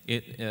blockchain.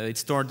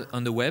 It's stored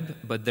on the web,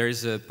 but there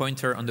is a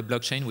pointer on the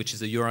blockchain, which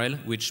is a URL,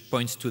 which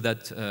points to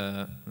that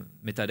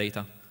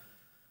metadata.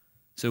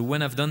 So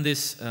when I've done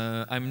this,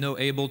 I'm now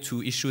able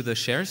to issue the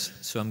shares.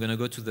 So I'm going to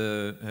go to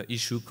the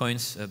issue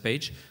coins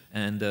page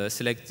and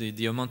select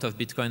the amount of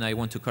Bitcoin I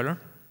want to color.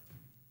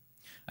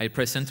 I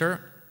press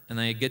enter and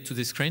I get to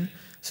this screen.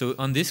 So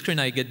on this screen,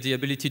 I get the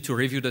ability to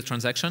review the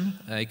transaction.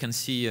 I can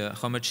see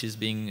how much is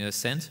being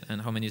sent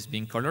and how many is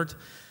being colored.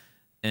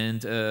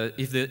 And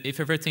if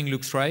everything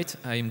looks right,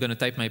 I'm going to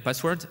type my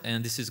password,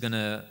 and this is going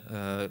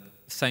to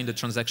sign the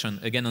transaction,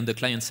 again on the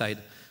client side.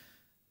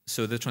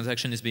 So the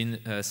transaction is being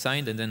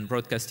signed and then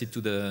broadcasted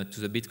to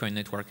the Bitcoin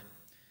network.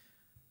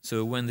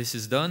 So when this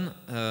is done,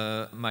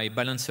 my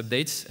balance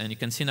updates, and you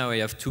can see now I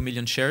have 2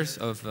 million shares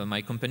of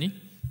my company.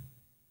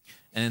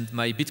 And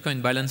my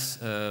Bitcoin balance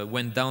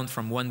went down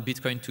from 1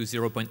 Bitcoin to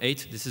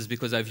 0.8. This is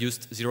because I've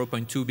used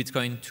 0.2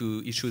 Bitcoin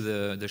to issue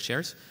the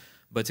shares.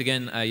 But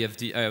again, I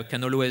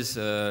can always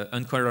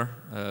uncolor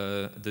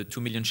the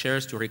 2 million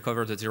shares to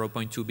recover the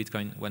 0.2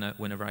 Bitcoin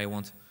whenever I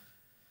want.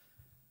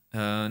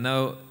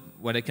 Now,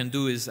 what I can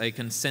do is I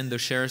can send the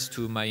shares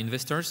to my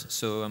investors.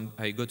 So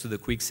I go to the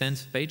quick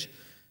send page.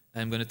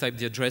 I'm going to type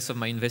the address of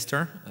my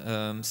investor,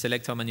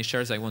 select how many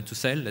shares I want to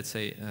sell, let's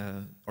say,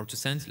 or to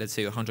send, let's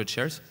say 100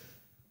 shares.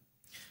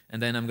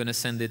 And then I'm going to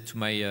send it to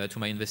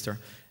my investor.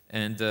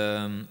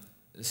 And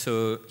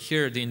so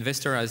here the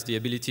investor has the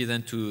ability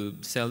then to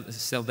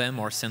sell them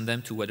or send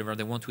them to whatever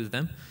they want with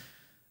them.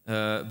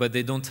 But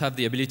they don't have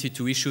the ability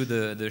to issue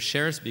the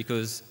shares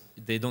because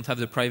they don't have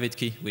the private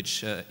key,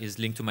 which is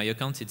linked to my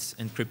account. It's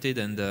encrypted,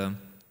 and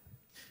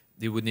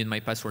they would need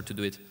my password to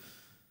do it.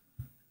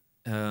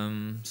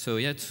 So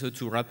yeah, so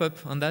to wrap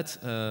up on that,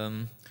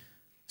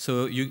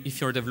 so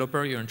if you're a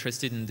developer, you're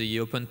interested in the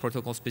open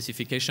protocol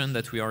specification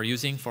that we are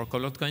using for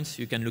colored coins,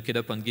 you can look it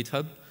up on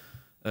GitHub.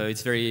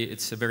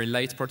 It's a very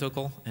light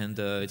protocol, and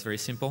it's very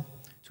simple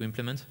to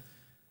implement.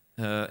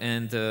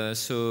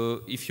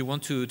 So if you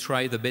want to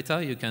try the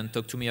beta, you can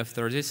talk to me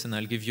after this, and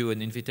I'll give you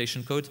an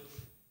invitation code.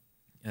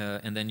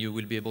 And then you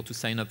will be able to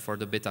sign up for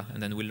the beta,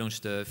 and then we'll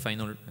launch the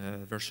final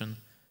version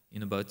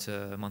in about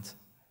a month.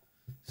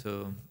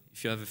 So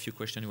if you have a few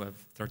questions, you have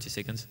 30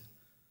 seconds.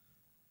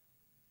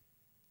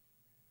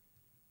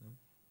 No?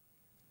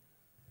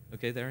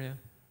 Okay, there, yeah.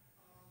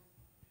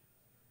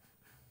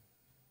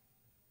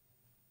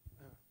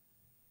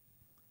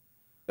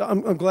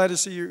 I'm glad to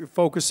see you're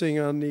focusing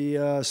on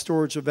the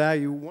storage of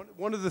value.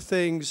 One of the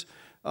things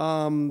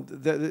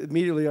that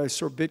immediately I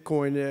saw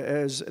Bitcoin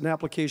as an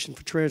application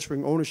for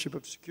transferring ownership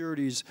of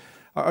securities.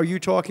 Are you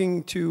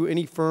talking to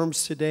any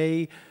firms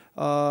today,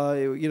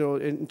 you know,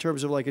 in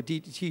terms of like a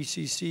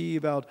DTCC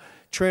about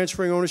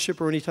transferring ownership,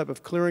 or any type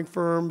of clearing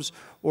firms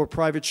or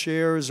private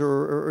shares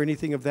or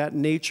anything of that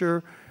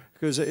nature?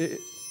 Because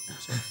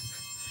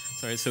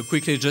Sorry, so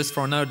quickly, just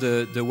for now,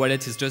 the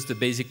wallet is just the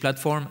basic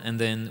platform, and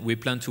then we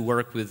plan to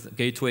work with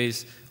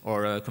gateways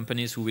or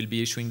companies who will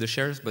be issuing the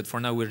shares. But for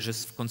now, we're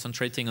just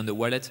concentrating on the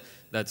wallet,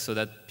 so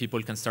that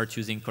people can start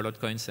using colored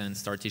coins and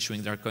start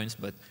issuing their coins,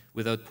 but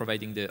without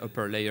providing the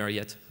upper layer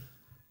yet. So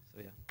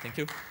yeah, thank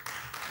you.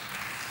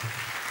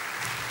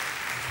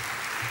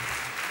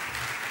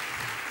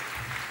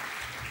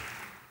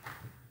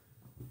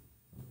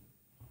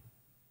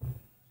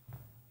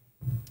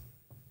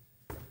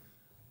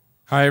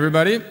 Hi,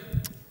 everybody.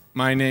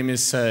 My name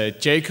is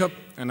Jacob,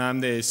 and I'm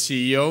the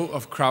CEO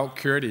of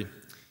Crowedcurity.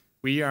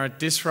 We are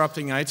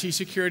disrupting IT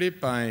security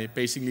by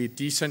basically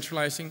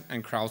decentralizing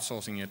and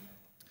crowdsourcing it.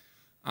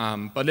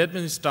 But let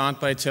me start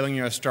by telling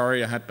you a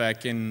story I had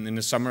back in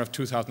the summer of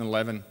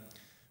 2011.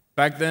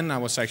 Back then, I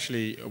was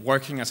actually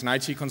working as an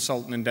IT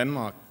consultant in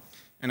Denmark,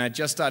 and I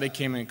just started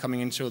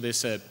coming into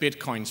this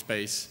Bitcoin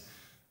space.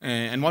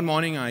 And one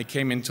morning, I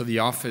came into the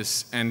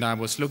office, and I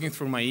was looking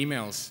through my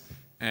emails,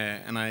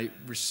 and I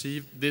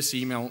received this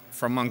email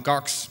from Mt.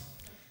 Gox.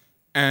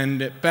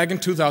 And back in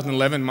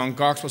 2011, Mt.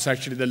 Gox was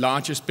actually the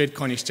largest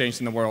Bitcoin exchange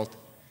in the world.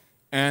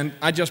 And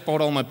I just bought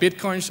all my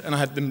Bitcoins, and I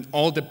had them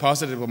all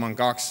deposited with Mt.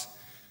 Gox.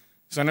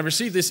 So when I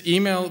received this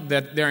email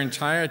that their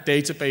entire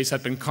database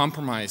had been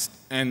compromised,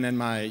 and then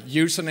my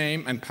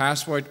username and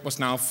password was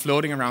now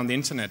floating around the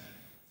internet.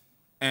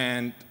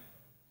 And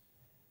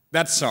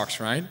that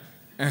sucks, right?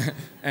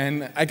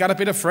 And I got a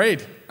bit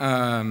afraid.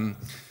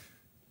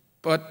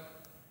 But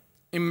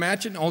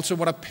imagine also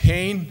what a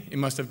pain it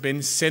must have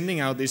been sending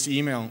out this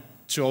email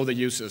to all the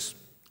users.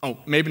 Oh,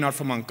 maybe not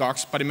for Mt.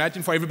 Gox, but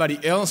imagine for everybody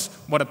else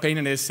what a pain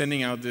it is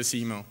sending out this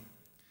email.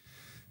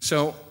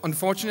 So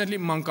unfortunately,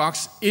 Mt.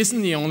 Gox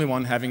isn't the only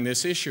one having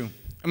this issue.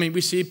 I mean, we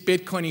see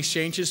Bitcoin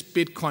exchanges,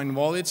 Bitcoin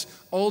wallets,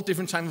 all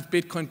different types of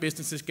Bitcoin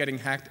businesses getting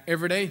hacked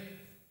every day.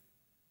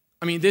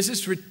 I mean, this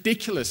is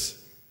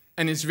ridiculous,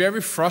 and it's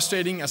very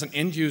frustrating as an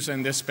end user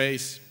in this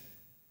space.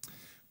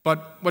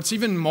 But what's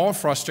even more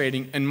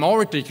frustrating and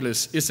more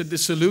ridiculous is that the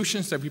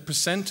solutions that we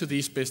present to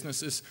these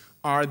businesses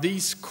are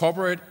these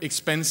corporate,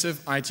 expensive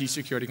IT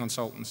security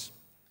consultants.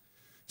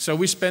 So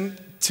we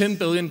spend $10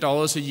 billion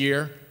a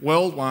year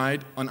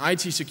worldwide on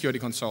IT security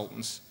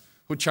consultants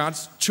who charge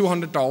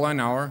 $200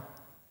 an hour,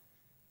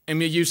 and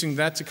we're using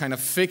that to kind of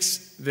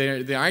fix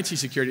the IT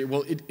security.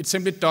 Well, it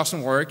simply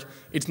doesn't work.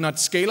 It's not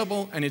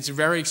scalable, and it's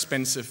very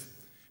expensive.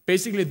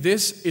 Basically,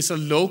 this is a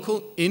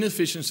local,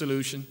 inefficient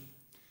solution,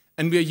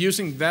 and we are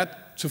using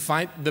that to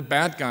fight the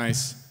bad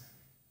guys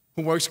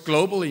who works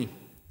globally.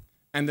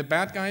 And the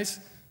bad guys,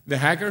 the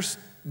hackers,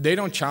 they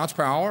don't charge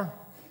per hour.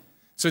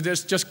 So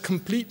there's just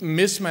complete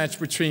mismatch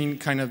between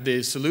kind of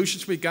the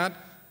solutions we got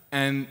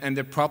and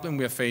the problem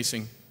we're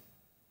facing.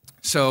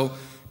 So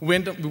we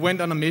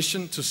went on a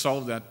mission to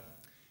solve that.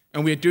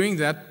 And we're doing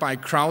that by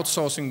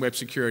crowdsourcing web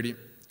security.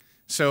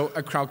 So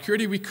at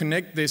Crowedcurity, we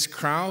connect this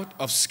crowd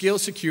of skilled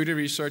security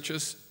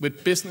researchers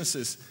with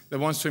businesses that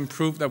want to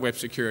improve their web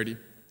security.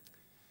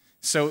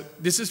 So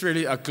this is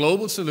really a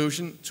global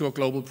solution to a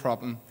global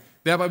problem.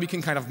 Thereby, we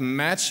can kind of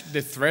match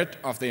the threat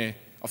of the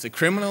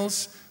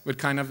criminals with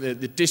kind of the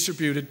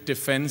distributed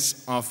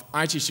defense of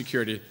IT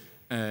security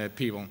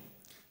people.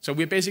 So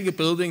we're basically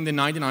building the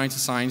 99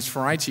 science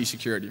for IT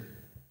security.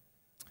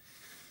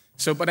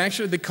 So, but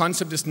actually the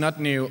concept is not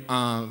new.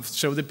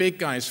 So the big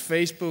guys,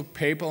 Facebook,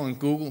 PayPal, and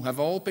Google, have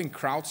all been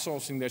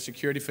crowdsourcing their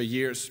security for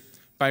years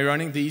by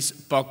running these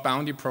bug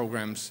bounty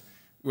programs,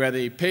 where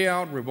they pay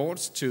out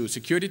rewards to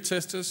security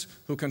testers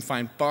who can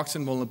find bugs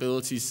and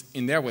vulnerabilities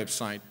in their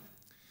website.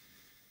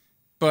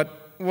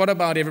 But what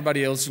about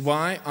everybody else?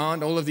 Why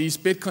aren't all of these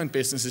Bitcoin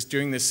businesses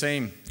doing the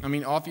same? I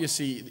mean,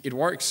 obviously it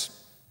works.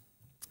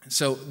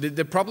 So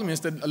the problem is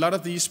that a lot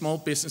of these small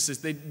businesses,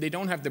 they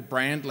don't have the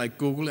brand like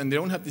Google, and they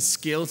don't have the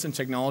skills and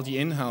technology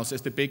in-house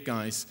as the big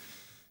guys.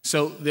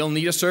 So they'll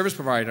need a service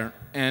provider,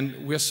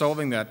 and we're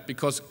solving that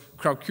because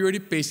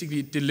Crowedcurity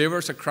basically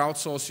delivers a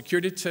crowdsourced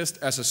security test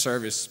as a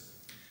service.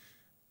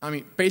 I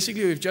mean,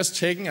 basically we've just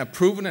taken a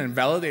proven and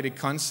validated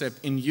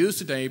concept in use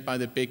today by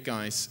the big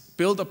guys,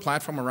 built a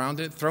platform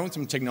around it, thrown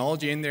some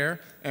technology in there,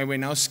 and we're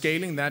now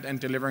scaling that and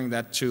delivering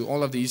that to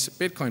all of these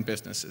Bitcoin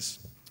businesses.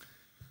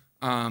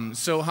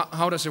 So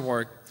how does it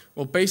work?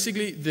 Well,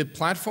 basically, the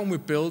platform we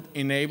built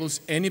enables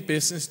any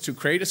business to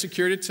create a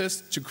security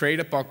test, to create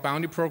a bug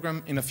bounty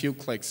program in a few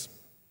clicks.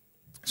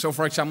 So,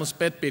 for example,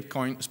 Spend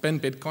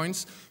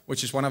Bitcoins,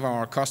 which is one of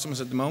our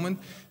customers at the moment,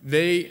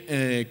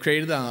 they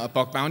created a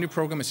bug bounty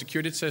program, a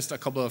security test, a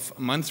couple of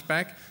months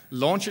back,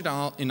 launched it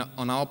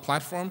on our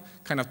platform,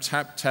 kind of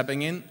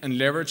tapping in and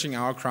leveraging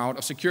our crowd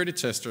of security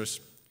testers.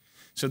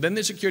 So then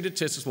the security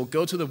testers will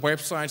go to the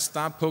website,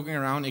 start poking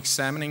around,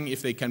 examining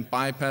if they can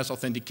bypass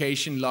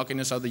authentication,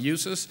 logins of the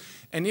users.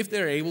 And if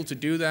they're able to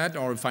do that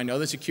or find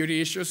other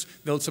security issues,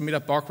 they'll submit a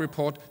bug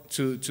report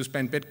to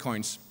Spend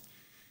Bitcoins.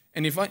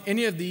 And if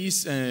any of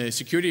these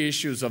security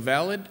issues are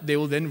valid, they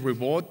will then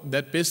reward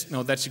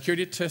that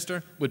security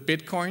tester with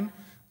Bitcoin.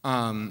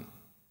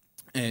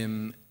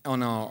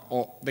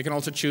 They can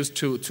also choose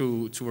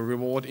to a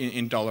reward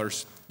in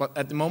dollars. But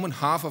at the moment,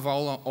 half of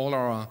all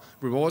our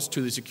rewards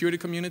to the security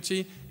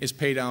community is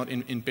paid out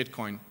in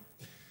Bitcoin.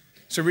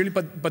 So really,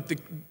 but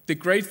the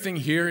great thing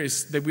here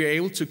is that we are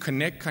able to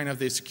connect kind of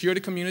the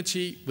security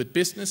community with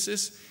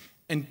businesses,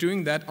 and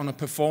doing that on a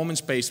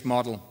performance-based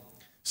model.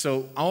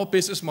 So our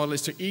business model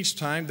is to each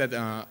time that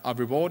a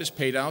reward is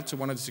paid out to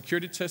one of the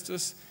security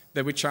testers,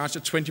 that we charge a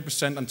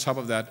 20% on top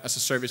of that as a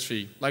service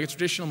fee, like a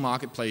traditional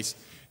marketplace.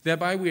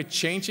 Thereby, we are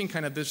changing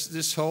kind of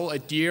this whole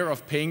idea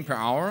of paying per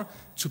hour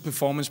to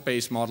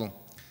performance-based model.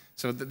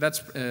 So that's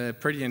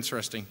pretty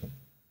interesting.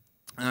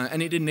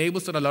 And it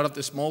enables that a lot of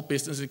the small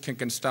businesses can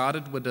get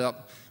started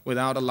without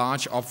a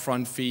large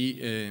upfront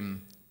fee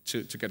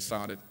to get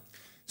started.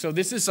 So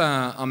this is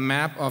a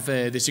map of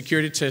the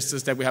security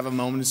testers that we have at the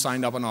moment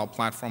signed up on our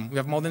platform. We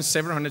have more than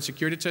 700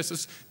 security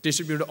testers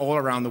distributed all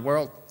around the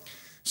world.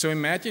 So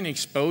imagine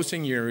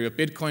exposing your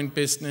Bitcoin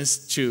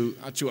business to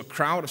a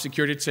crowd of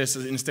security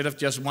testers instead of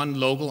just one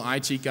local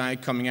IT guy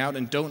coming out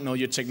and don't know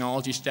your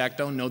technology stack,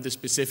 don't know the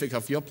specific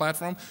of your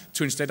platform,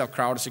 to instead of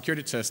crowd of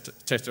security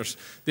testers.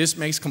 This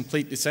makes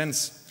complete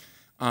sense.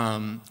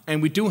 And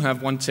we do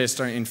have one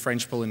tester in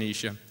French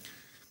Polynesia.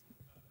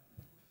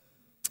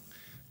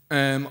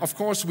 Of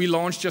course, we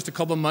launched just a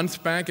couple of months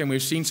back, and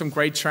we've seen some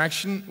great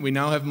traction. We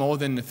now have more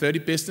than 30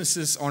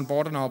 businesses on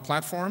board on our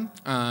platform,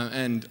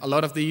 and a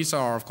lot of these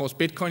are, of course,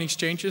 Bitcoin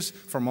exchanges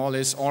from more or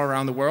less all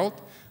around the world.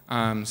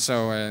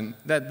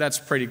 That's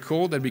pretty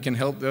cool that we can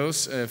help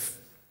those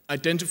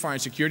identify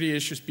security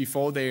issues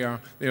before they are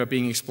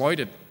being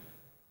exploited.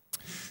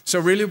 So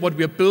really what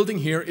we are building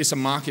here is a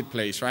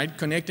marketplace, right?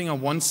 Connecting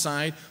on one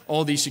side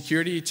all these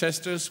security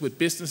testers with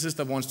businesses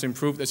that want to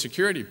improve their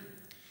security.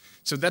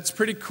 So that's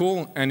pretty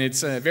cool, and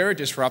it's very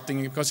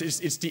disrupting because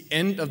it's the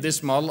end of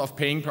this model of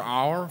paying per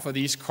hour for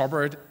these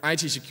corporate IT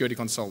security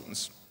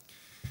consultants.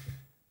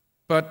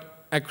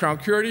 But at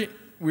Crowedcurity,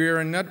 we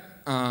are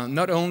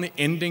not only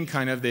ending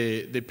kind of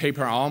the pay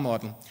per hour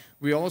model,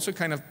 we're also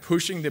kind of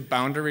pushing the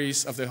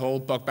boundaries of the whole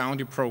bug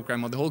bounty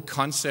program or the whole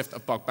concept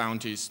of bug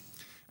bounties.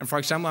 And for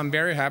example, I'm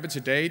very happy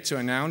today to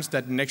announce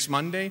that next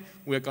Monday,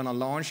 we're going to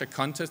launch a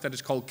contest that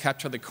is called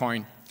Capture the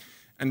Coin.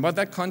 And what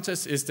that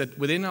contest is that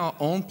within our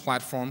own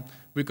platform,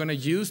 we're going to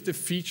use the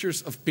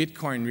features of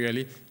Bitcoin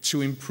really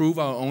to improve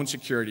our own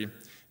security.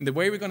 And the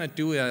way we're going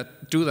to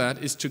do that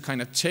is to kind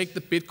of take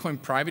the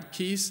Bitcoin private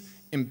keys,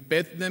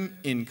 embed them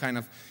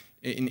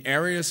in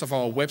areas of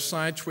our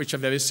website which are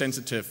very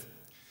sensitive.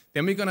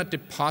 Then we're going to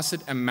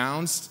deposit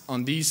amounts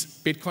on these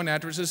Bitcoin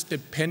addresses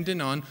depending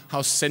on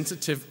how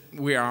sensitive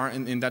we are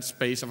in that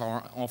space of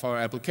our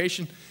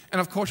application. And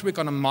of course, we're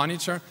going to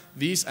monitor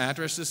these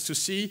addresses to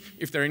see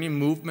if there are any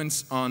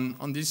movements on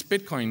these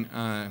Bitcoin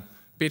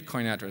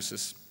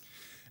addresses.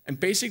 And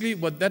basically,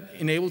 what that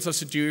enables us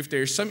to do, if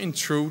there's some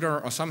intruder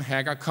or some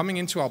hacker coming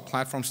into our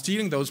platform,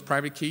 stealing those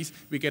private keys,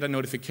 we get a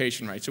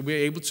notification, right? So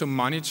we're able to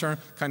monitor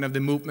kind of the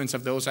movements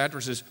of those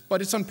addresses,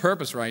 but it's on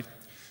purpose, right?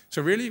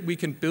 So really, we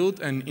can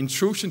build an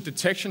intrusion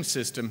detection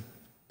system,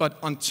 but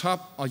on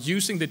top of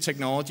using the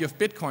technology of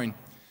Bitcoin.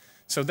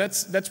 So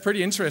that's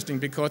pretty interesting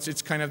because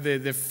it's kind of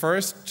the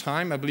first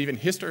time, I believe, in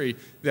history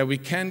that we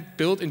can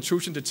build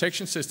intrusion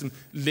detection system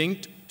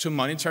linked to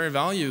monetary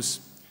values.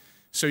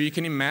 So you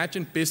can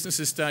imagine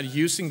businesses start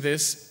using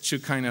this to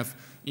kind of,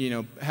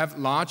 have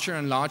larger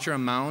and larger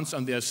amounts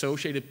on the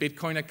associated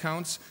Bitcoin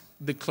accounts,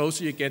 the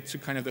closer you get to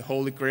kind of the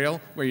holy grail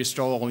where you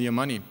store all your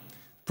money.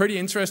 Pretty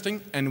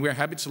interesting, and we're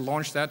happy to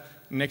launch that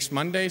next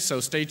Monday, so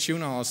stay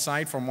tuned on our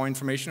site for more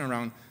information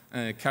around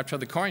Capture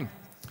the Coin.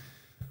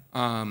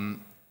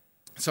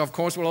 So of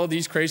course, with all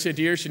these crazy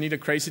ideas, you need a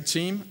crazy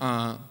team.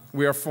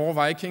 We are 4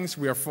 Vikings,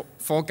 we are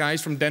 4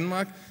 guys from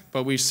Denmark,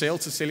 but we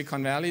sailed to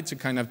Silicon Valley to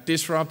kind of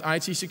disrupt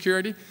IT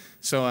security.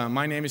 So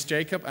my name is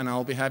Jacob, and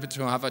I'll be happy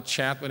to have a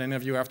chat with any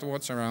of you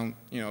afterwards around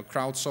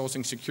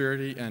crowdsourcing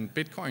security and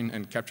Bitcoin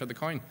and Capture the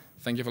Coin.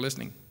 Thank you for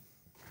listening.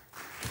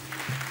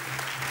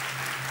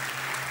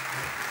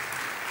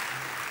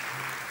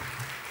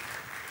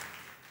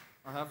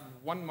 I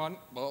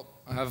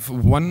have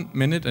 1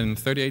 minute and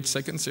 38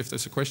 seconds if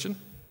there's a question.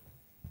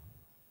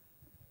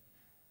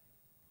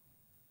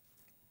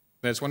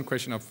 There's one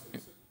question of...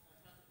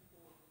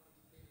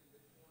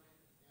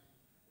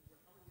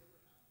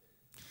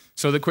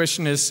 So the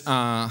question is,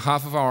 how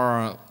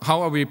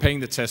are we paying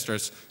the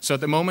testers? So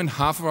at the moment,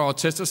 half of our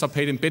testers are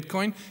paid in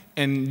Bitcoin,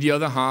 and the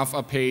other half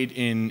are paid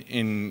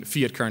in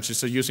fiat currency,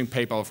 so using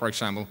PayPal, for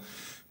example.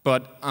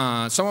 But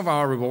some of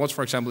our rewards,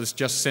 for example, is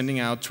just sending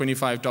out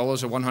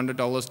 $25 or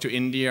 $100 to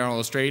India or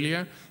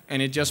Australia,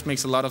 and it just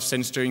makes a lot of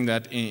sense doing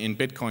that in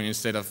Bitcoin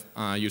instead of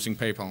using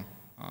PayPal.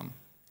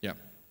 Yeah.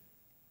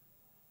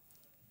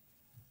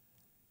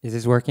 Is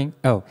this working?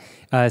 Oh,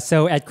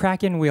 so at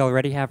Kraken, we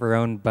already have our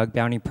own bug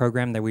bounty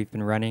program that we've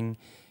been running,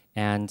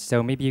 and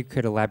so maybe you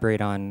could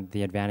elaborate on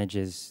the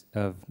advantages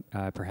of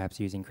perhaps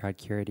using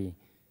Crowedcurity.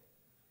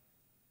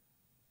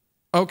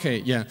 Okay,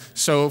 yeah.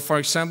 So for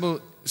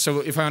example, so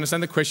if I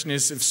understand the question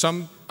is, if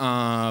some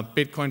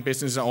Bitcoin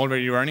businesses are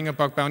already running a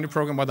bug bounty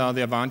program, what are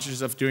the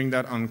advantages of doing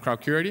that on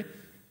Crowedcurity?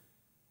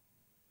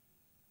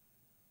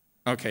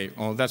 Okay,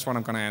 well, that's what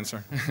I'm going to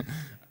answer.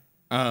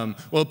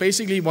 Well,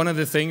 basically, one of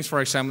the things,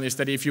 for example, is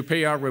that if you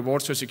pay out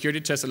rewards to a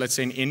security tester, let's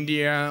say in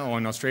India or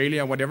in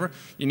Australia or whatever,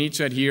 you need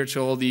to adhere to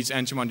all these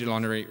anti-money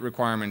laundering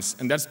requirements.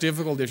 And that's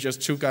difficult if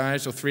just 2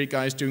 guys or 3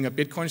 guys doing a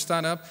Bitcoin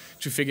startup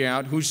to figure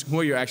out who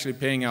are you actually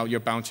paying out your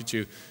bounty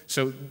to.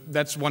 So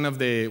that's one of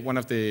the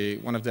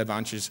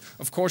advantages.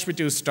 Of course, we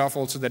do stuff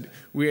also that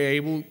we're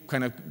able,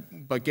 kind of,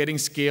 by getting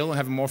scale,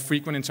 have a more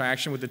frequent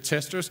interaction with the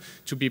testers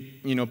to be,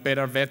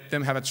 better vet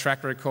them, have a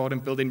track record,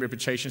 and build in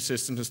reputation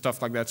systems and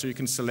stuff like that, so you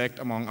can select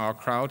among our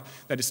crowd.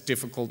 That is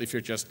difficult if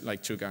you're just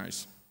like 2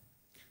 guys.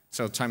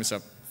 So time is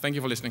up. Thank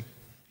you for listening.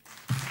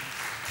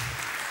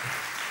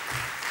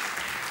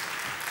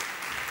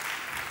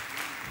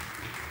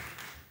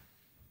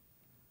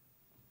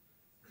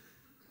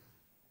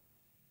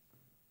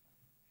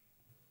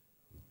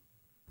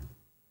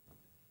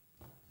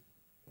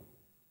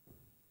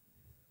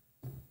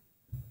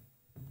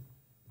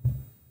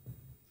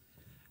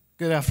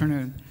 Good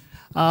afternoon.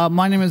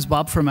 My name is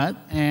Bob Frimet,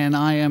 and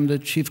I am the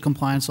Chief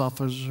Compliance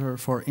Officer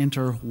for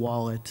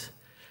Interwallet.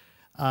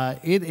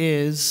 It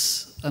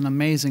is an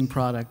amazing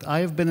product. I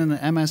have been in the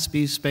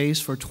MSB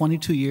space for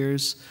 22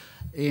 years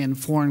in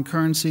foreign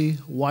currency,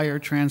 wire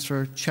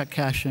transfer, check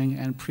cashing,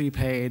 and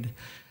prepaid,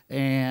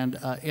 and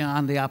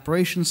on the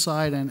operations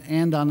side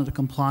and on the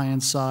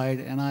compliance side,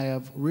 and I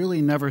have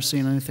really never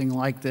seen anything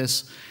like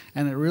this,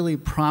 and it really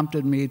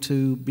prompted me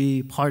to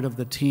be part of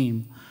the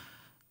team.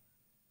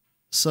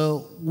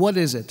 So what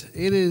is it?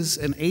 It is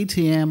an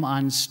ATM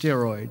on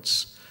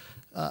steroids.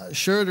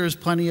 Sure, there's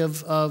plenty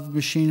of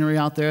machinery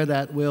out there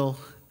that will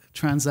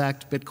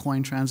transact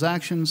Bitcoin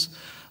transactions,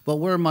 but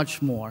we're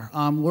much more.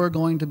 We're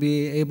going to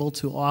be able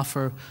to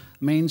offer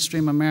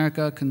mainstream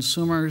America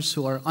consumers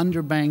who are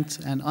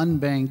underbanked and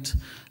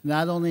unbanked,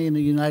 not only in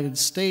the United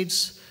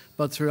States,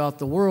 but throughout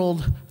the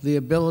world, the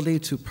ability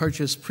to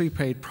purchase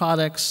prepaid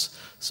products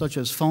such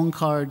as phone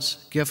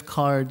cards, gift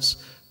cards,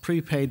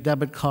 prepaid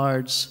debit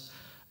cards,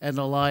 and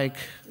the like,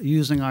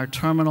 using our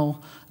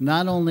terminal,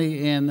 not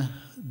only in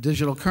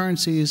digital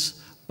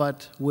currencies,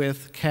 but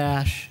with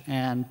cash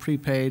and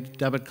prepaid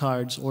debit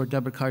cards or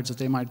debit cards that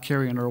they might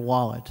carry in their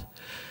wallet.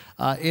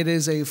 It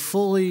is a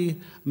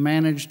fully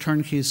managed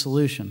turnkey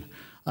solution.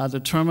 The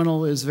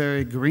terminal is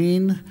very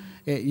green.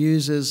 It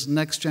uses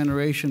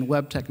next-generation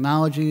web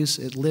technologies.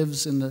 It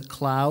lives in the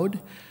cloud.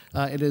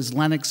 It is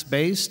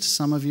Linux-based.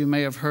 Some of you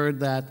may have heard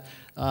that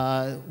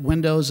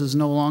Windows is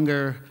no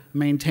longer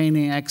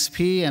maintaining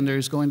XP and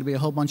there's going to be a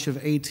whole bunch of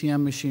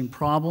ATM machine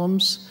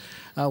problems.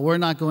 We're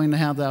not going to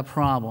have that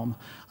problem.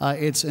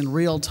 It's in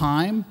real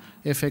time.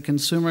 If a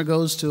consumer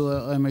goes to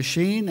a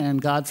machine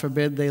and, God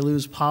forbid, they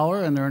lose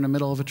power and they're in the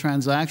middle of a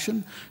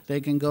transaction,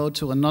 they can go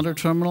to another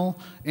terminal,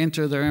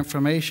 enter their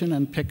information,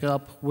 and pick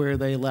up where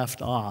they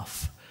left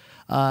off.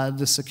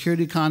 The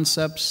security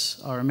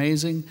concepts are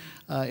amazing.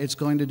 It's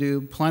going to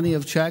do plenty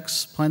of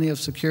checks, plenty of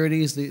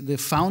securities. The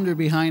founder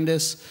behind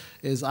this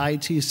is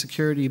IT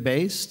security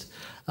based.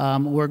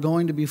 We're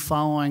going to be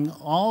following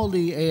all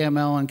the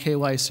AML and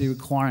KYC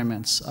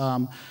requirements.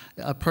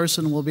 A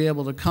person will be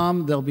able to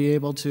come, they'll be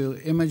able to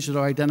image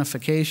their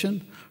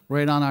identification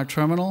right on our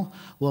terminal.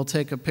 We'll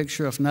take a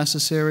picture if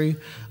necessary.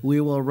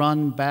 We will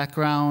run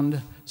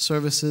background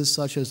services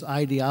such as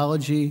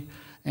ideology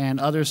and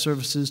other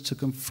services to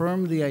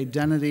confirm the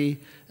identity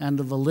and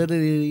the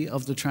validity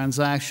of the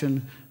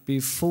transaction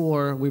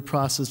before we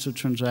process the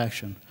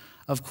transaction.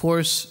 Of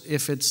course,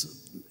 if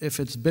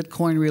it's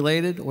Bitcoin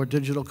related or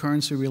digital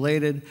currency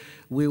related,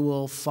 we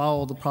will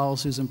follow the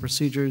policies and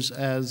procedures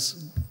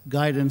as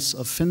guidance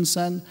of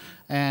FinCEN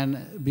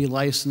and be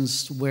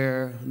licensed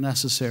where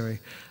necessary.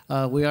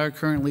 We are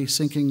currently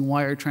syncing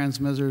wire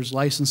transmitters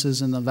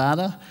licenses in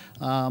Nevada,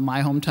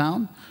 my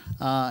hometown,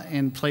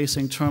 and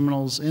placing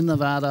terminals in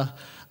Nevada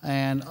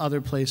and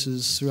other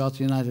places throughout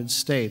the United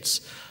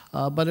States.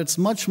 But it's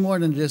much more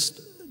than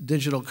just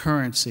digital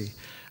currency.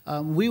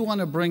 We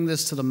want to bring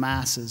this to the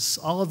masses.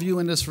 All of you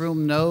in this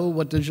room know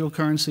what digital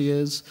currency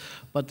is,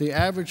 but the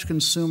average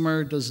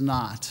consumer does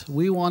not.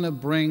 We want to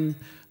bring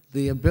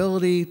the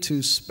ability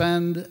to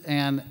spend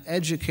and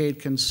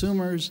educate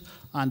consumers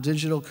on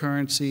digital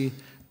currency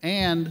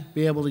and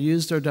be able to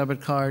use their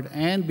debit card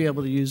and be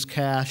able to use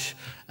cash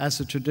as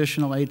a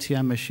traditional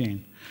ATM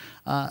machine.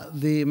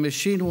 The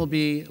machine will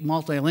be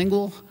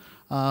multilingual.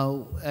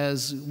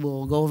 As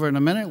we'll go over in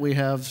a minute, we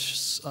have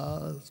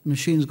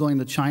machines going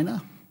to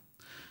China.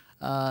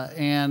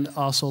 And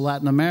also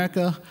Latin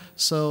America,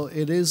 so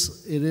it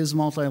is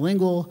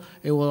multilingual.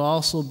 It will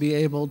also be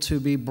able to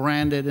be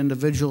branded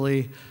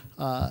individually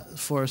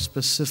for a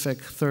specific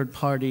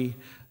third-party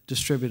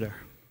distributor.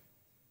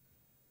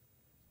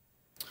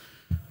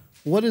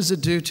 What does it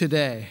do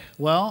today?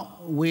 Well,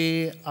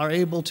 we are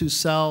able to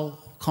sell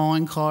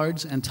calling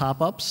cards and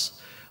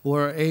top-ups.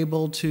 We're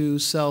able to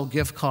sell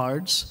gift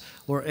cards.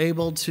 We're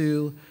able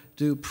to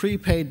do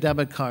prepaid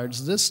debit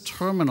cards. This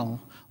terminal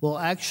will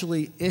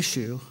actually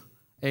issue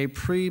a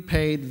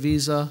prepaid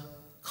Visa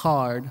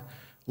card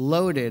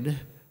loaded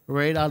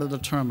right out of the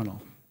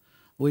terminal.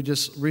 We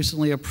just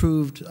recently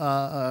approved,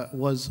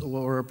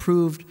 were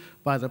approved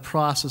by the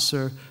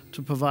processor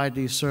to provide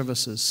these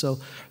services. So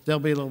they'll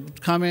be able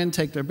to come in,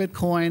 take their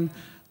Bitcoin,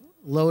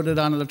 load it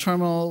onto the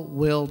terminal,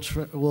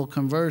 we'll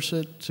convert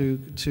it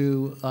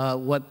to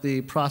what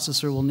the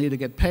processor will need to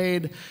get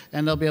paid,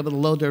 and they'll be able to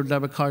load their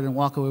debit card and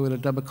walk away with a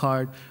debit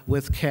card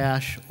with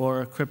cash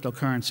or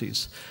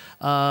cryptocurrencies.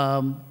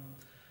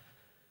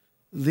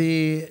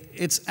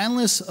 It's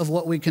endless of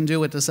what we can do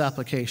with this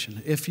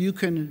application. If you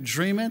can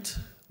dream it,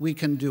 we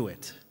can do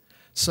it.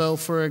 So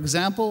for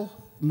example,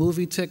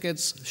 movie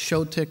tickets,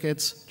 show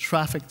tickets,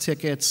 traffic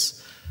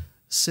tickets,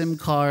 SIM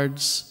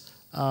cards.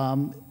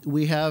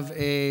 We have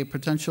a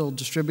potential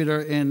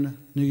distributor in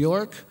New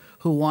York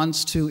who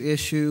wants to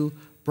issue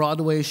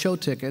Broadway show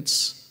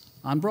tickets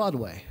on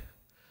Broadway.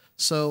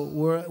 So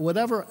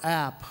whatever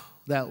app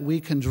that we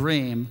can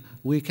dream,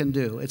 we can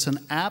do. It's an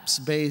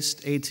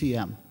apps-based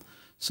ATM.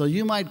 So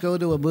you might go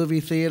to a movie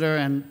theater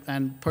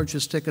and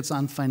purchase tickets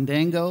on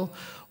Fandango,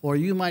 or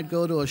you might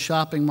go to a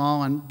shopping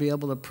mall and be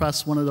able to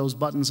press one of those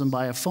buttons and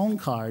buy a phone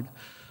card,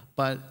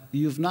 but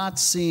you've not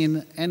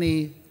seen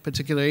any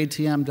particular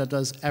ATM that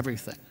does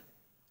everything,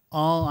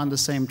 all on the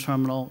same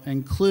terminal,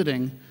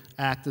 including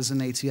act as an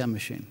ATM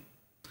machine.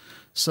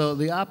 So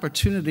the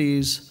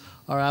opportunities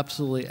are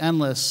absolutely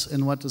endless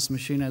in what this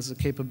machine has the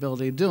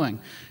capability of doing.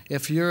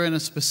 If you're in a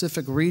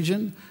specific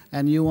region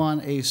and you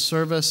want a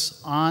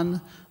service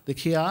on the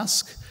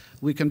kiosk,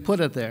 we can put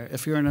it there.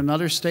 If you're in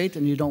another state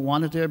and you don't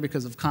want it there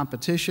because of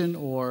competition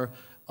or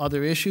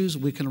other issues,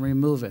 we can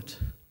remove it.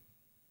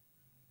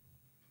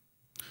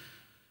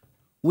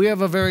 We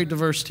have a very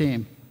diverse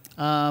team.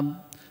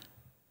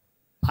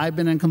 I've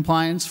been in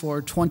compliance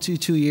for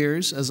 22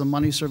 years as a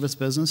money service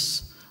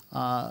business,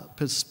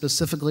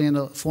 specifically in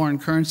the foreign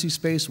currency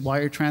space,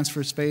 wire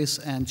transfer space,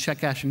 and check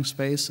cashing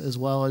space, as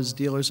well as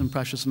dealers in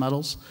precious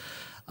metals.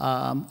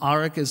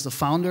 Arik is the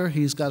founder.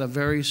 He's got a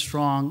very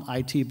strong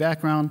IT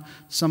background.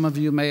 Some of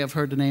you may have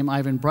heard the name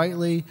Ivan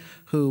Brightly,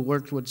 who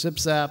worked with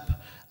ZipZap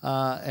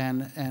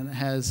and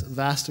has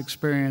vast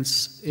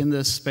experience in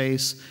this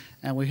space.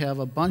 And we have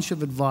a bunch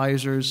of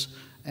advisors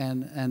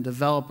and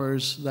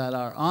developers that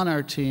are on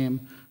our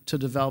team to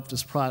develop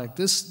this product.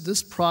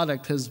 This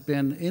product has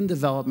been in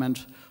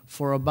development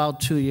for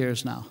about 2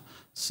 years now.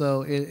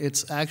 So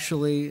it's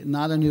actually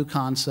not a new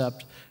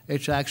concept.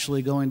 It's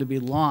actually going to be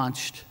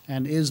launched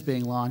and is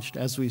being launched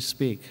as we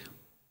speak.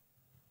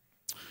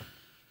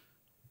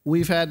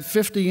 We've had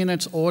 50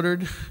 units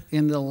ordered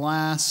in the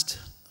last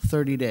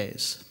 30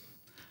 days.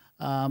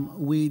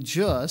 We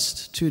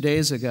just, 2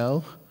 days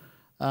ago,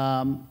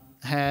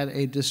 had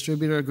a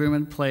distributor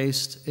agreement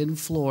placed in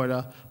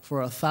Florida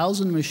for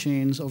 1,000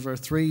 machines over a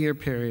 3-year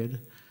period.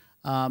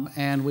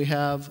 And we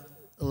have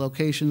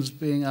locations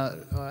being,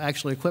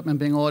 actually equipment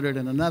being ordered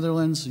in the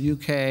Netherlands,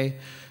 UK,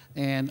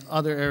 and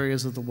other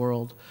areas of the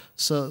world.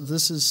 So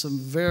this is some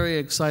very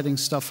exciting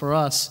stuff for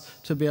us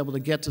to be able to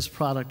get this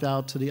product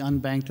out to the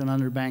unbanked and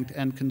underbanked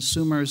and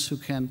consumers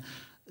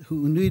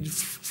who need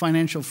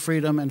financial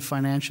freedom and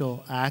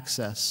financial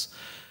access.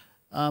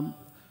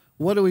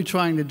 What are we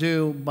trying to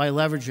do by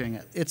leveraging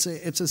it? It's a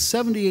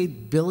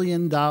 $78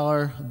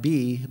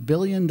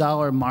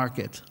 billion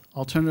market,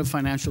 alternative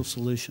financial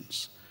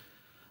solutions.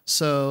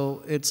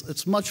 So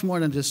it's much more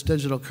than just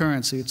digital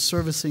currency. It's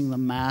servicing the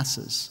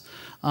masses.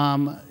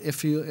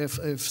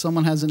 If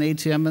someone has an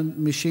ATM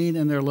machine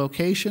in their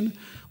location,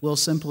 we'll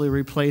simply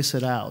replace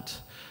it out.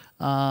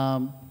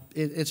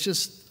 It's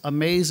just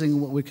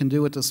amazing what we can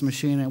do with this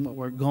machine and what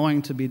we're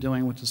going to be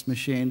doing with this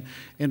machine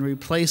in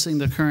replacing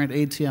the current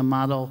ATM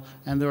model,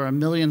 and there are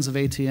millions of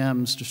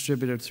ATMs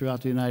distributed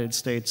throughout the United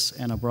States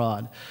and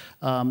abroad.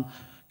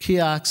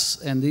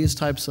 Kiosks and these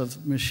types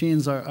of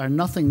machines are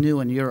nothing new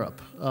in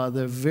Europe.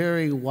 They're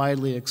very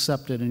widely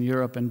accepted in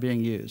Europe and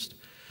being used.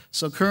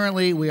 So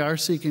currently, we are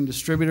seeking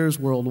distributors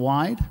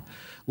worldwide.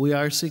 We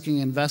are seeking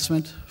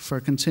investment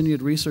for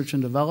continued research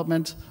and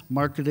development,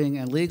 marketing,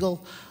 and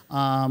legal.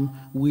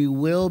 We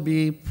will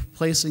be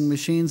placing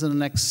machines in the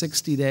next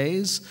 60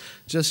 days.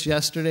 Just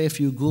yesterday, if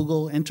you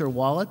Google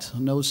Interwallet,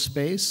 no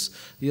space,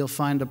 you'll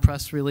find a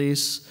press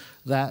release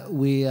that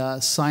we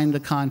signed a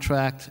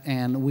contract,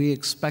 and we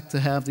expect to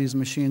have these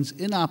machines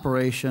in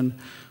operation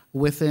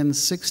within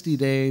 60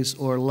 days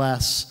or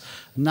less,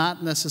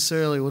 not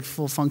necessarily with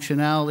full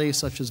functionality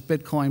such as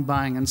Bitcoin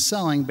buying and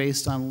selling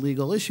based on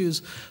legal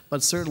issues,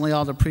 but certainly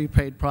all the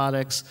prepaid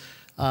products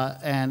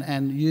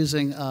and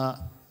using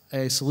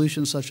a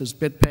solution such as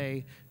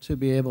BitPay to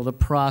be able to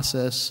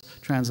process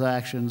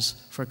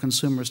transactions for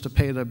consumers to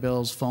pay their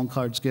bills, phone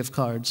cards, gift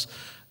cards,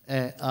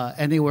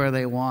 anywhere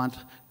they want,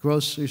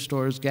 grocery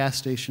stores, gas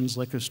stations,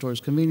 liquor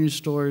stores, convenience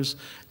stores,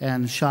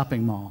 and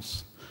shopping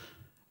malls.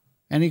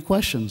 Any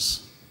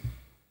questions?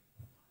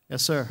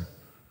 Yes, sir.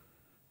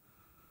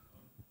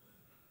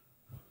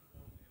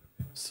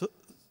 So,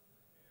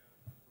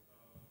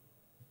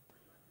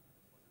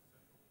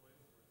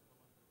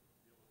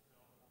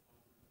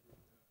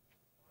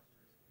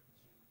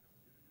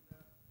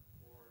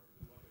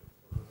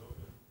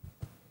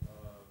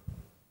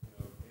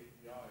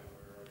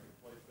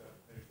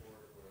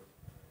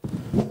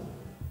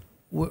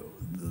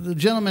 the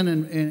gentleman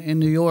in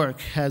New York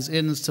has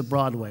ins to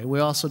Broadway.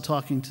 We're also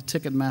talking to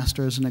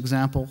Ticketmaster as an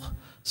example.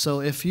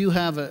 So if you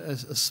have a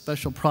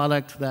special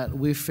product that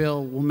we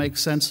feel will make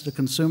sense to the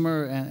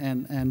consumer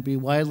and be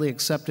widely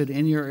accepted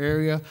in your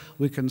area,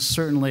 we can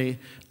certainly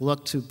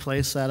look to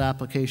place that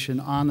application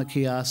on the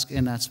kiosk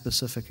in that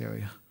specific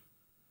area.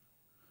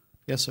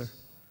 Yes, sir.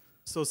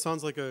 So it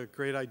sounds like a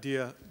great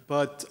idea,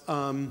 but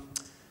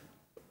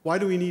why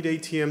do we need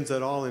ATMs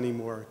at all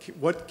anymore?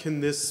 What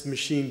can this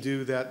machine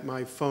do that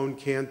my phone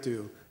can't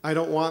do? I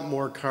don't want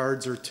more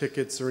cards or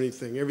tickets or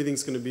anything.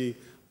 Everything's going to be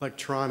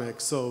electronic.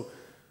 So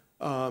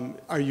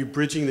are you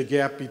bridging the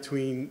gap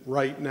between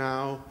right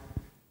now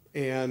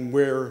and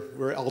where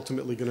we're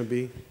ultimately going to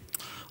be?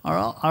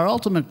 Our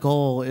ultimate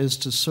goal is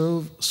to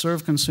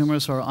serve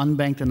consumers who are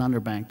unbanked and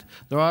underbanked.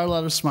 There are a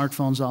lot of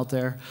smartphones out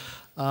there.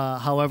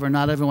 However,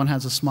 not everyone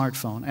has a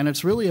smartphone, and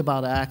it's really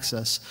about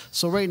access.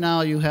 So right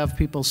now you have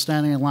people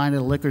standing in line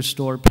at a liquor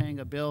store paying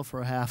a bill for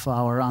a half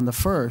hour on the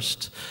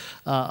 1st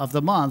of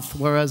the month,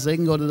 whereas they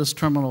can go to this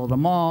terminal at a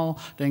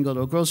mall, they can go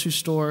to a grocery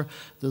store,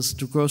 this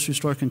grocery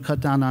store can cut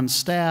down on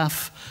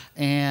staff,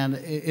 and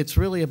it's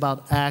really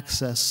about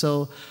access.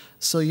 So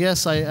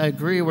yes, I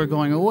agree we're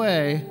going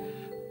away,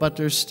 but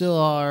there still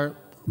are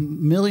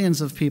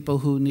millions of people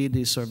who need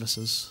these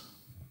services.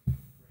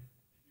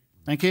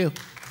 Thank you.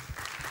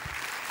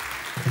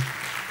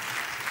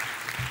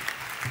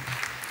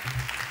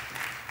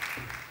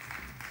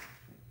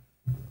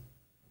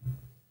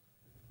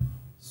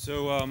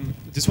 So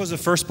this was the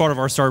first part of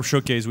our startup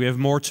showcase. We have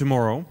more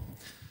tomorrow.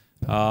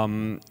 What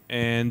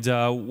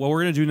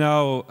we're going to do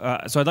now,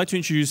 so I'd like to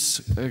introduce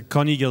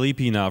Connie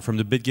Galippi now from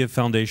the BitGive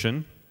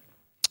Foundation.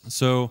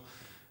 So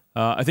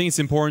I think it's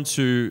important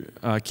to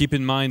keep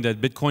in mind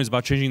that Bitcoin is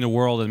about changing the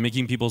world and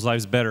making people's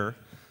lives better.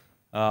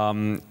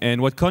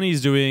 And what Connie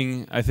is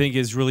doing, I think,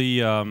 is really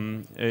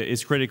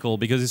is critical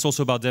because it's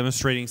also about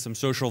demonstrating some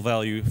social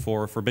value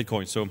for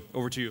Bitcoin. So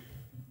over to you.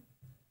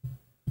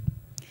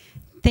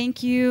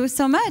 Thank you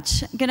so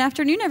much. Good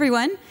afternoon,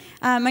 everyone.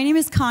 My name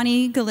is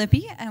Connie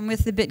Galippi. I'm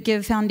with the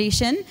BitGive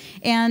Foundation.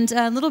 And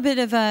a little bit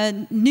of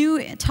a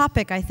new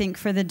topic, I think,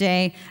 for the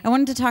day. I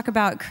wanted to talk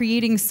about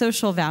creating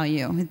social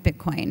value with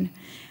Bitcoin.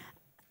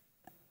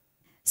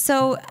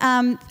 So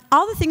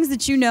all the things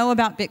that you know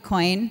about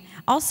Bitcoin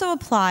also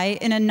apply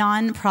in a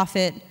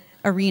nonprofit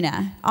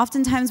arena.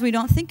 Oftentimes, we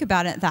don't think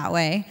about it that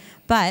way.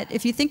 But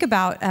if you think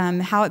about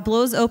how it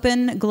blows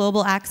open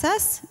global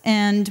access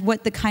and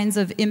what the kinds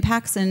of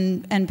impacts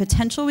and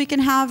potential we can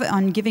have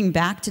on giving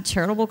back to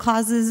charitable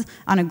causes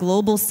on a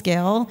global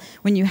scale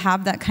when you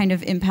have that kind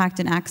of impact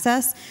and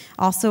access.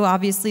 Also,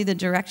 obviously, the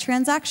direct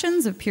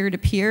transactions of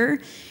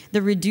peer-to-peer.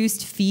 The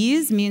reduced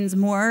fees means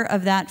more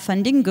of that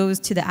funding goes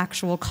to the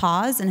actual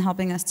cause and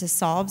helping us to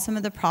solve some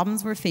of the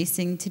problems we're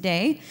facing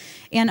today.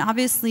 And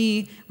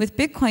obviously, with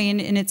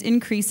Bitcoin and its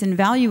increase in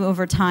value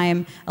over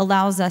time,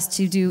 allows us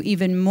to do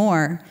even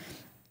more.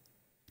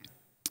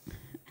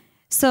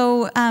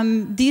 So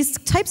these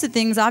types of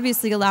things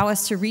obviously allow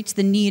us to reach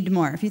the need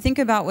more. If you think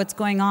about what's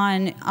going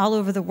on all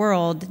over the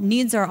world,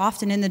 needs are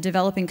often in the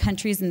developing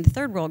countries and the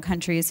third world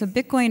countries. So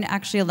Bitcoin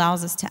actually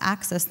allows us to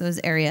access those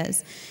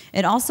areas.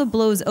 It also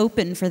blows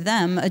open for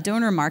them a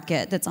donor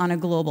market that's on a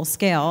global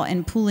scale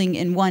and pooling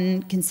in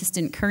one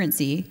consistent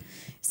currency.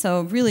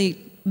 So really,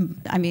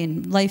 I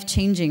mean,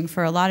 life-changing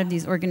for a lot of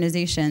these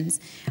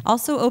organizations.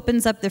 Also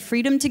opens up the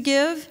freedom to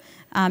give,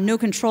 no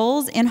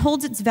controls, and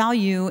holds its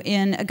value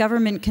in a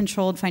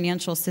government-controlled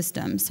financial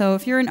system. So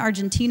if you're in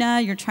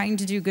Argentina, you're trying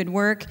to do good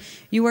work,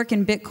 you work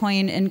in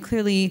Bitcoin, and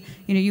clearly,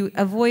 you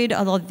avoid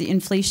all of the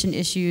inflation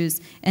issues,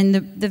 and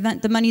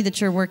the money that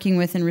you're working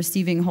with and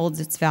receiving holds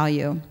its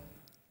value.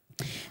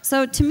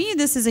 So to me,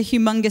 this is a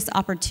humongous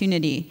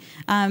opportunity.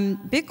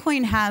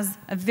 Bitcoin has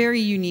a very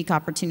unique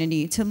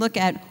opportunity to look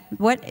at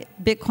what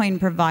Bitcoin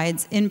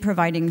provides in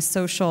providing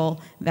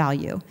social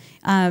value.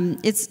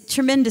 It's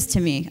tremendous to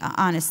me,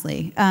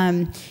 honestly.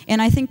 And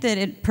I think that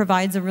it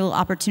provides a real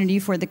opportunity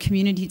for the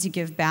community to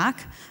give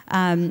back.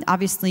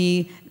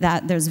 Obviously,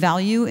 that there's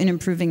value in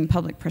improving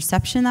public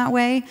perception that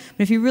way.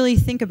 But if you really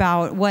think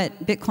about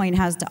what Bitcoin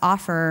has to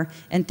offer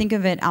and think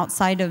of it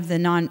outside of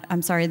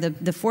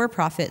the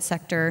for-profit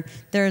sector,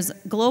 there's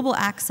global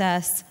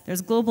access,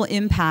 there's global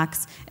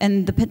impacts,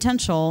 and the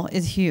potential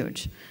is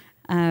huge.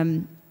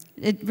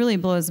 It really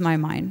blows my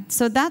mind.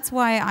 So that's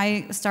why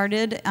I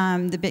started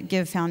the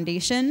BitGive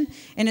Foundation,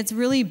 and it's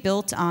really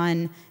built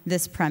on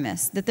this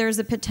premise, that there's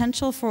a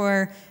potential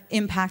for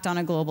impact on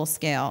a global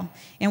scale.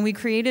 And we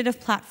created a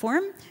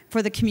platform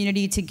for the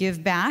community to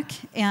give back,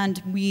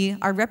 and we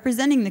are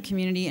representing the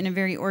community in a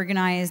very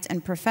organized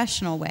and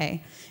professional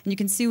way. And you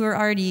can see we're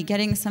already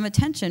getting some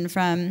attention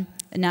from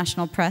the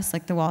national press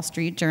like the Wall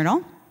Street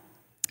Journal.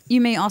 You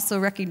may also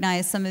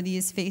recognize some of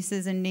these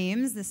faces and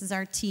names. This is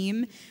our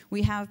team.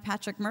 We have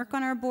Patrick Merck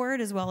on our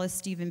board, as well as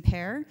Stephen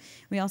Pear.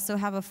 We also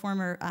have a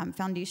former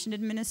foundation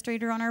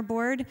administrator on our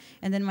board,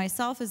 and then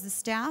myself as the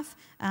staff,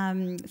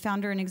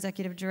 founder and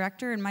executive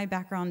director, and my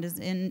background is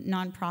in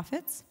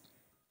nonprofits.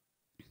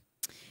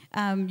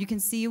 You can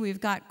see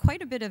we've got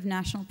quite a bit of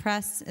national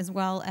press as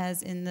well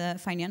as in the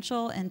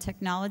financial and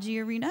technology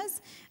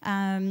arenas.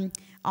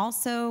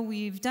 Also,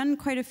 we've done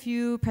quite a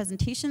few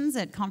presentations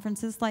at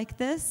conferences like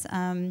this,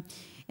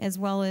 as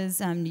well as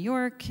New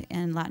York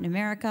and Latin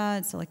America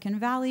and Silicon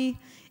Valley.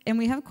 And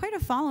we have quite a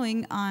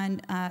following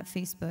on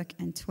Facebook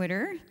and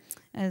Twitter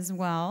as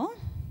well.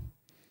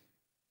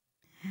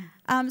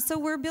 So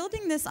we're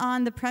building this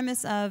on the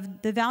premise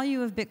of the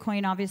value of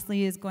Bitcoin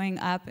obviously is going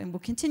up and will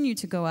continue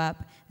to go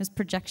up. There's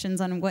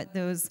projections on what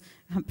those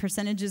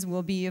percentages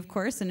will be, of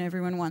course, and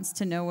everyone wants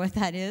to know what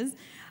that is.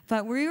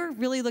 But we're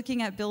really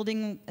looking at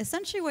building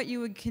essentially what you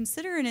would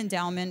consider an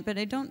endowment, but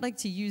I don't like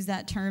to use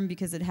that term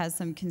because it has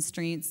some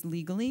constraints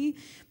legally.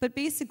 But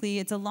basically,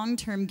 it's a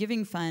long-term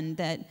giving fund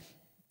that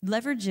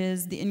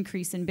leverages the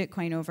increase in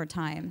Bitcoin over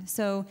time.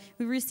 So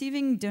we're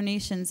receiving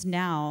donations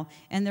now,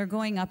 and they're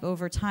going up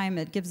over time.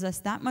 It gives us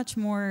that much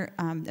more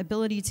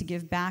ability to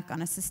give back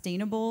on a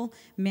sustainable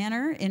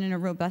manner and in a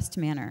robust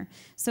manner.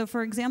 So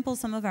for example,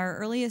 some of our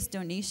earliest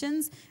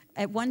donations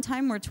at one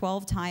time were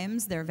 12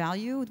 times their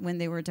value when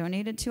they were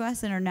donated to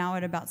us and are now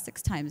at about 6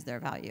 times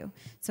their value.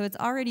 So it's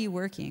already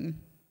working.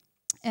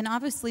 And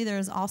obviously,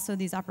 there's also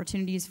these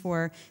opportunities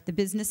for the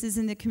businesses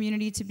in the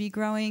community to be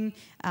growing.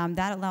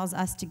 That allows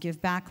us to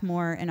give back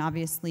more and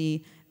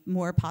obviously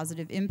more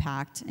positive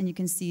impact. And you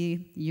can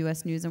see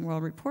U.S. News and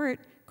World Report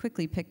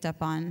quickly picked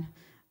up on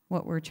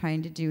what we're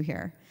trying to do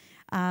here.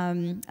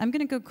 I'm going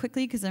to go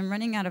quickly because I'm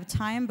running out of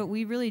time, but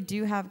we really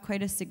do have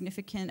quite a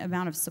significant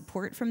amount of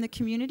support from the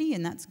community,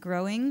 and that's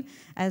growing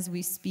as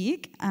we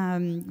speak.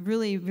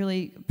 Really,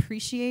 really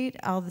appreciate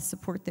all the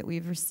support that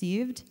we've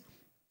received.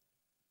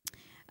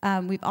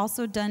 We've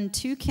also done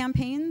 2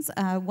 campaigns.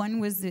 One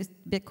was the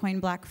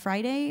Bitcoin Black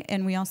Friday,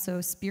 and we also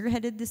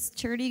spearheaded this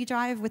charity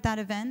drive with that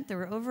event. There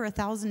were over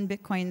 1,000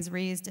 Bitcoins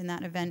raised in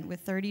that event with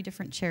 30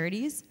 different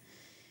charities.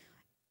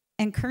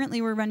 And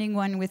currently we're running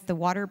one with the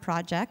Water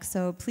Project,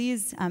 so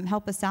please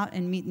help us out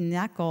in meeting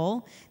that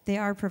goal. They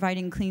are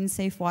providing clean,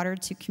 safe water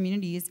to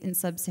communities in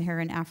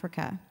sub-Saharan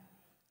Africa.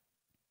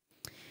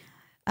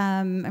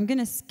 I'm going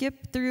to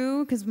skip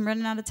through because I'm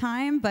running out of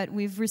time, but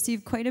we've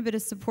received quite a bit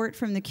of support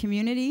from the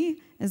community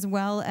as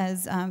well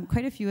as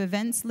quite a few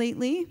events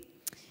lately.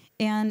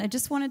 And I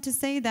just wanted to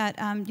say that,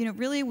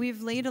 really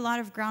we've laid a lot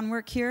of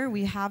groundwork here.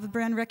 We have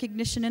brand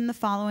recognition in the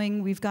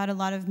following. We've got a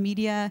lot of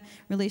media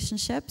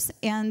relationships,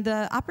 and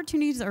the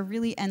opportunities are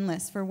really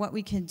endless for what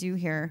we can do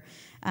here.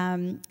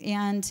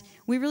 And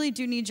we really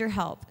do need your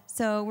help.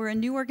 So we're a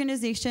new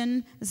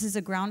organization. This is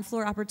a ground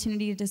floor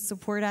opportunity to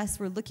support us.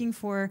 We're looking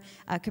for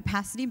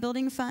capacity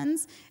building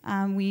funds.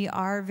 We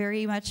are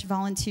very much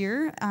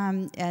volunteer,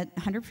 at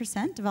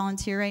 100%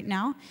 volunteer right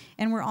now.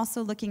 And we're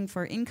also looking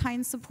for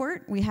in-kind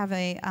support. We have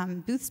a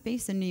booth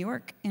space in New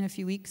York in a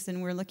few weeks,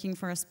 and we're looking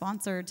for a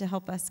sponsor to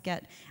help us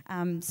get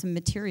some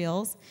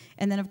materials.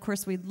 And then, of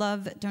course, we'd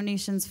love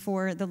donations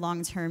for the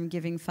long-term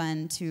giving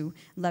fund to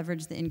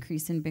leverage the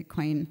increase in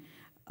Bitcoin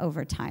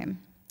over time.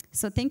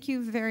 So thank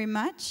you very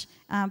much.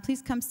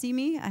 Please come see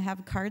me. I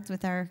have cards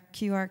with our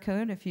QR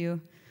code if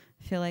you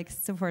feel like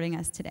supporting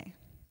us today.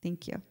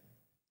 Thank you.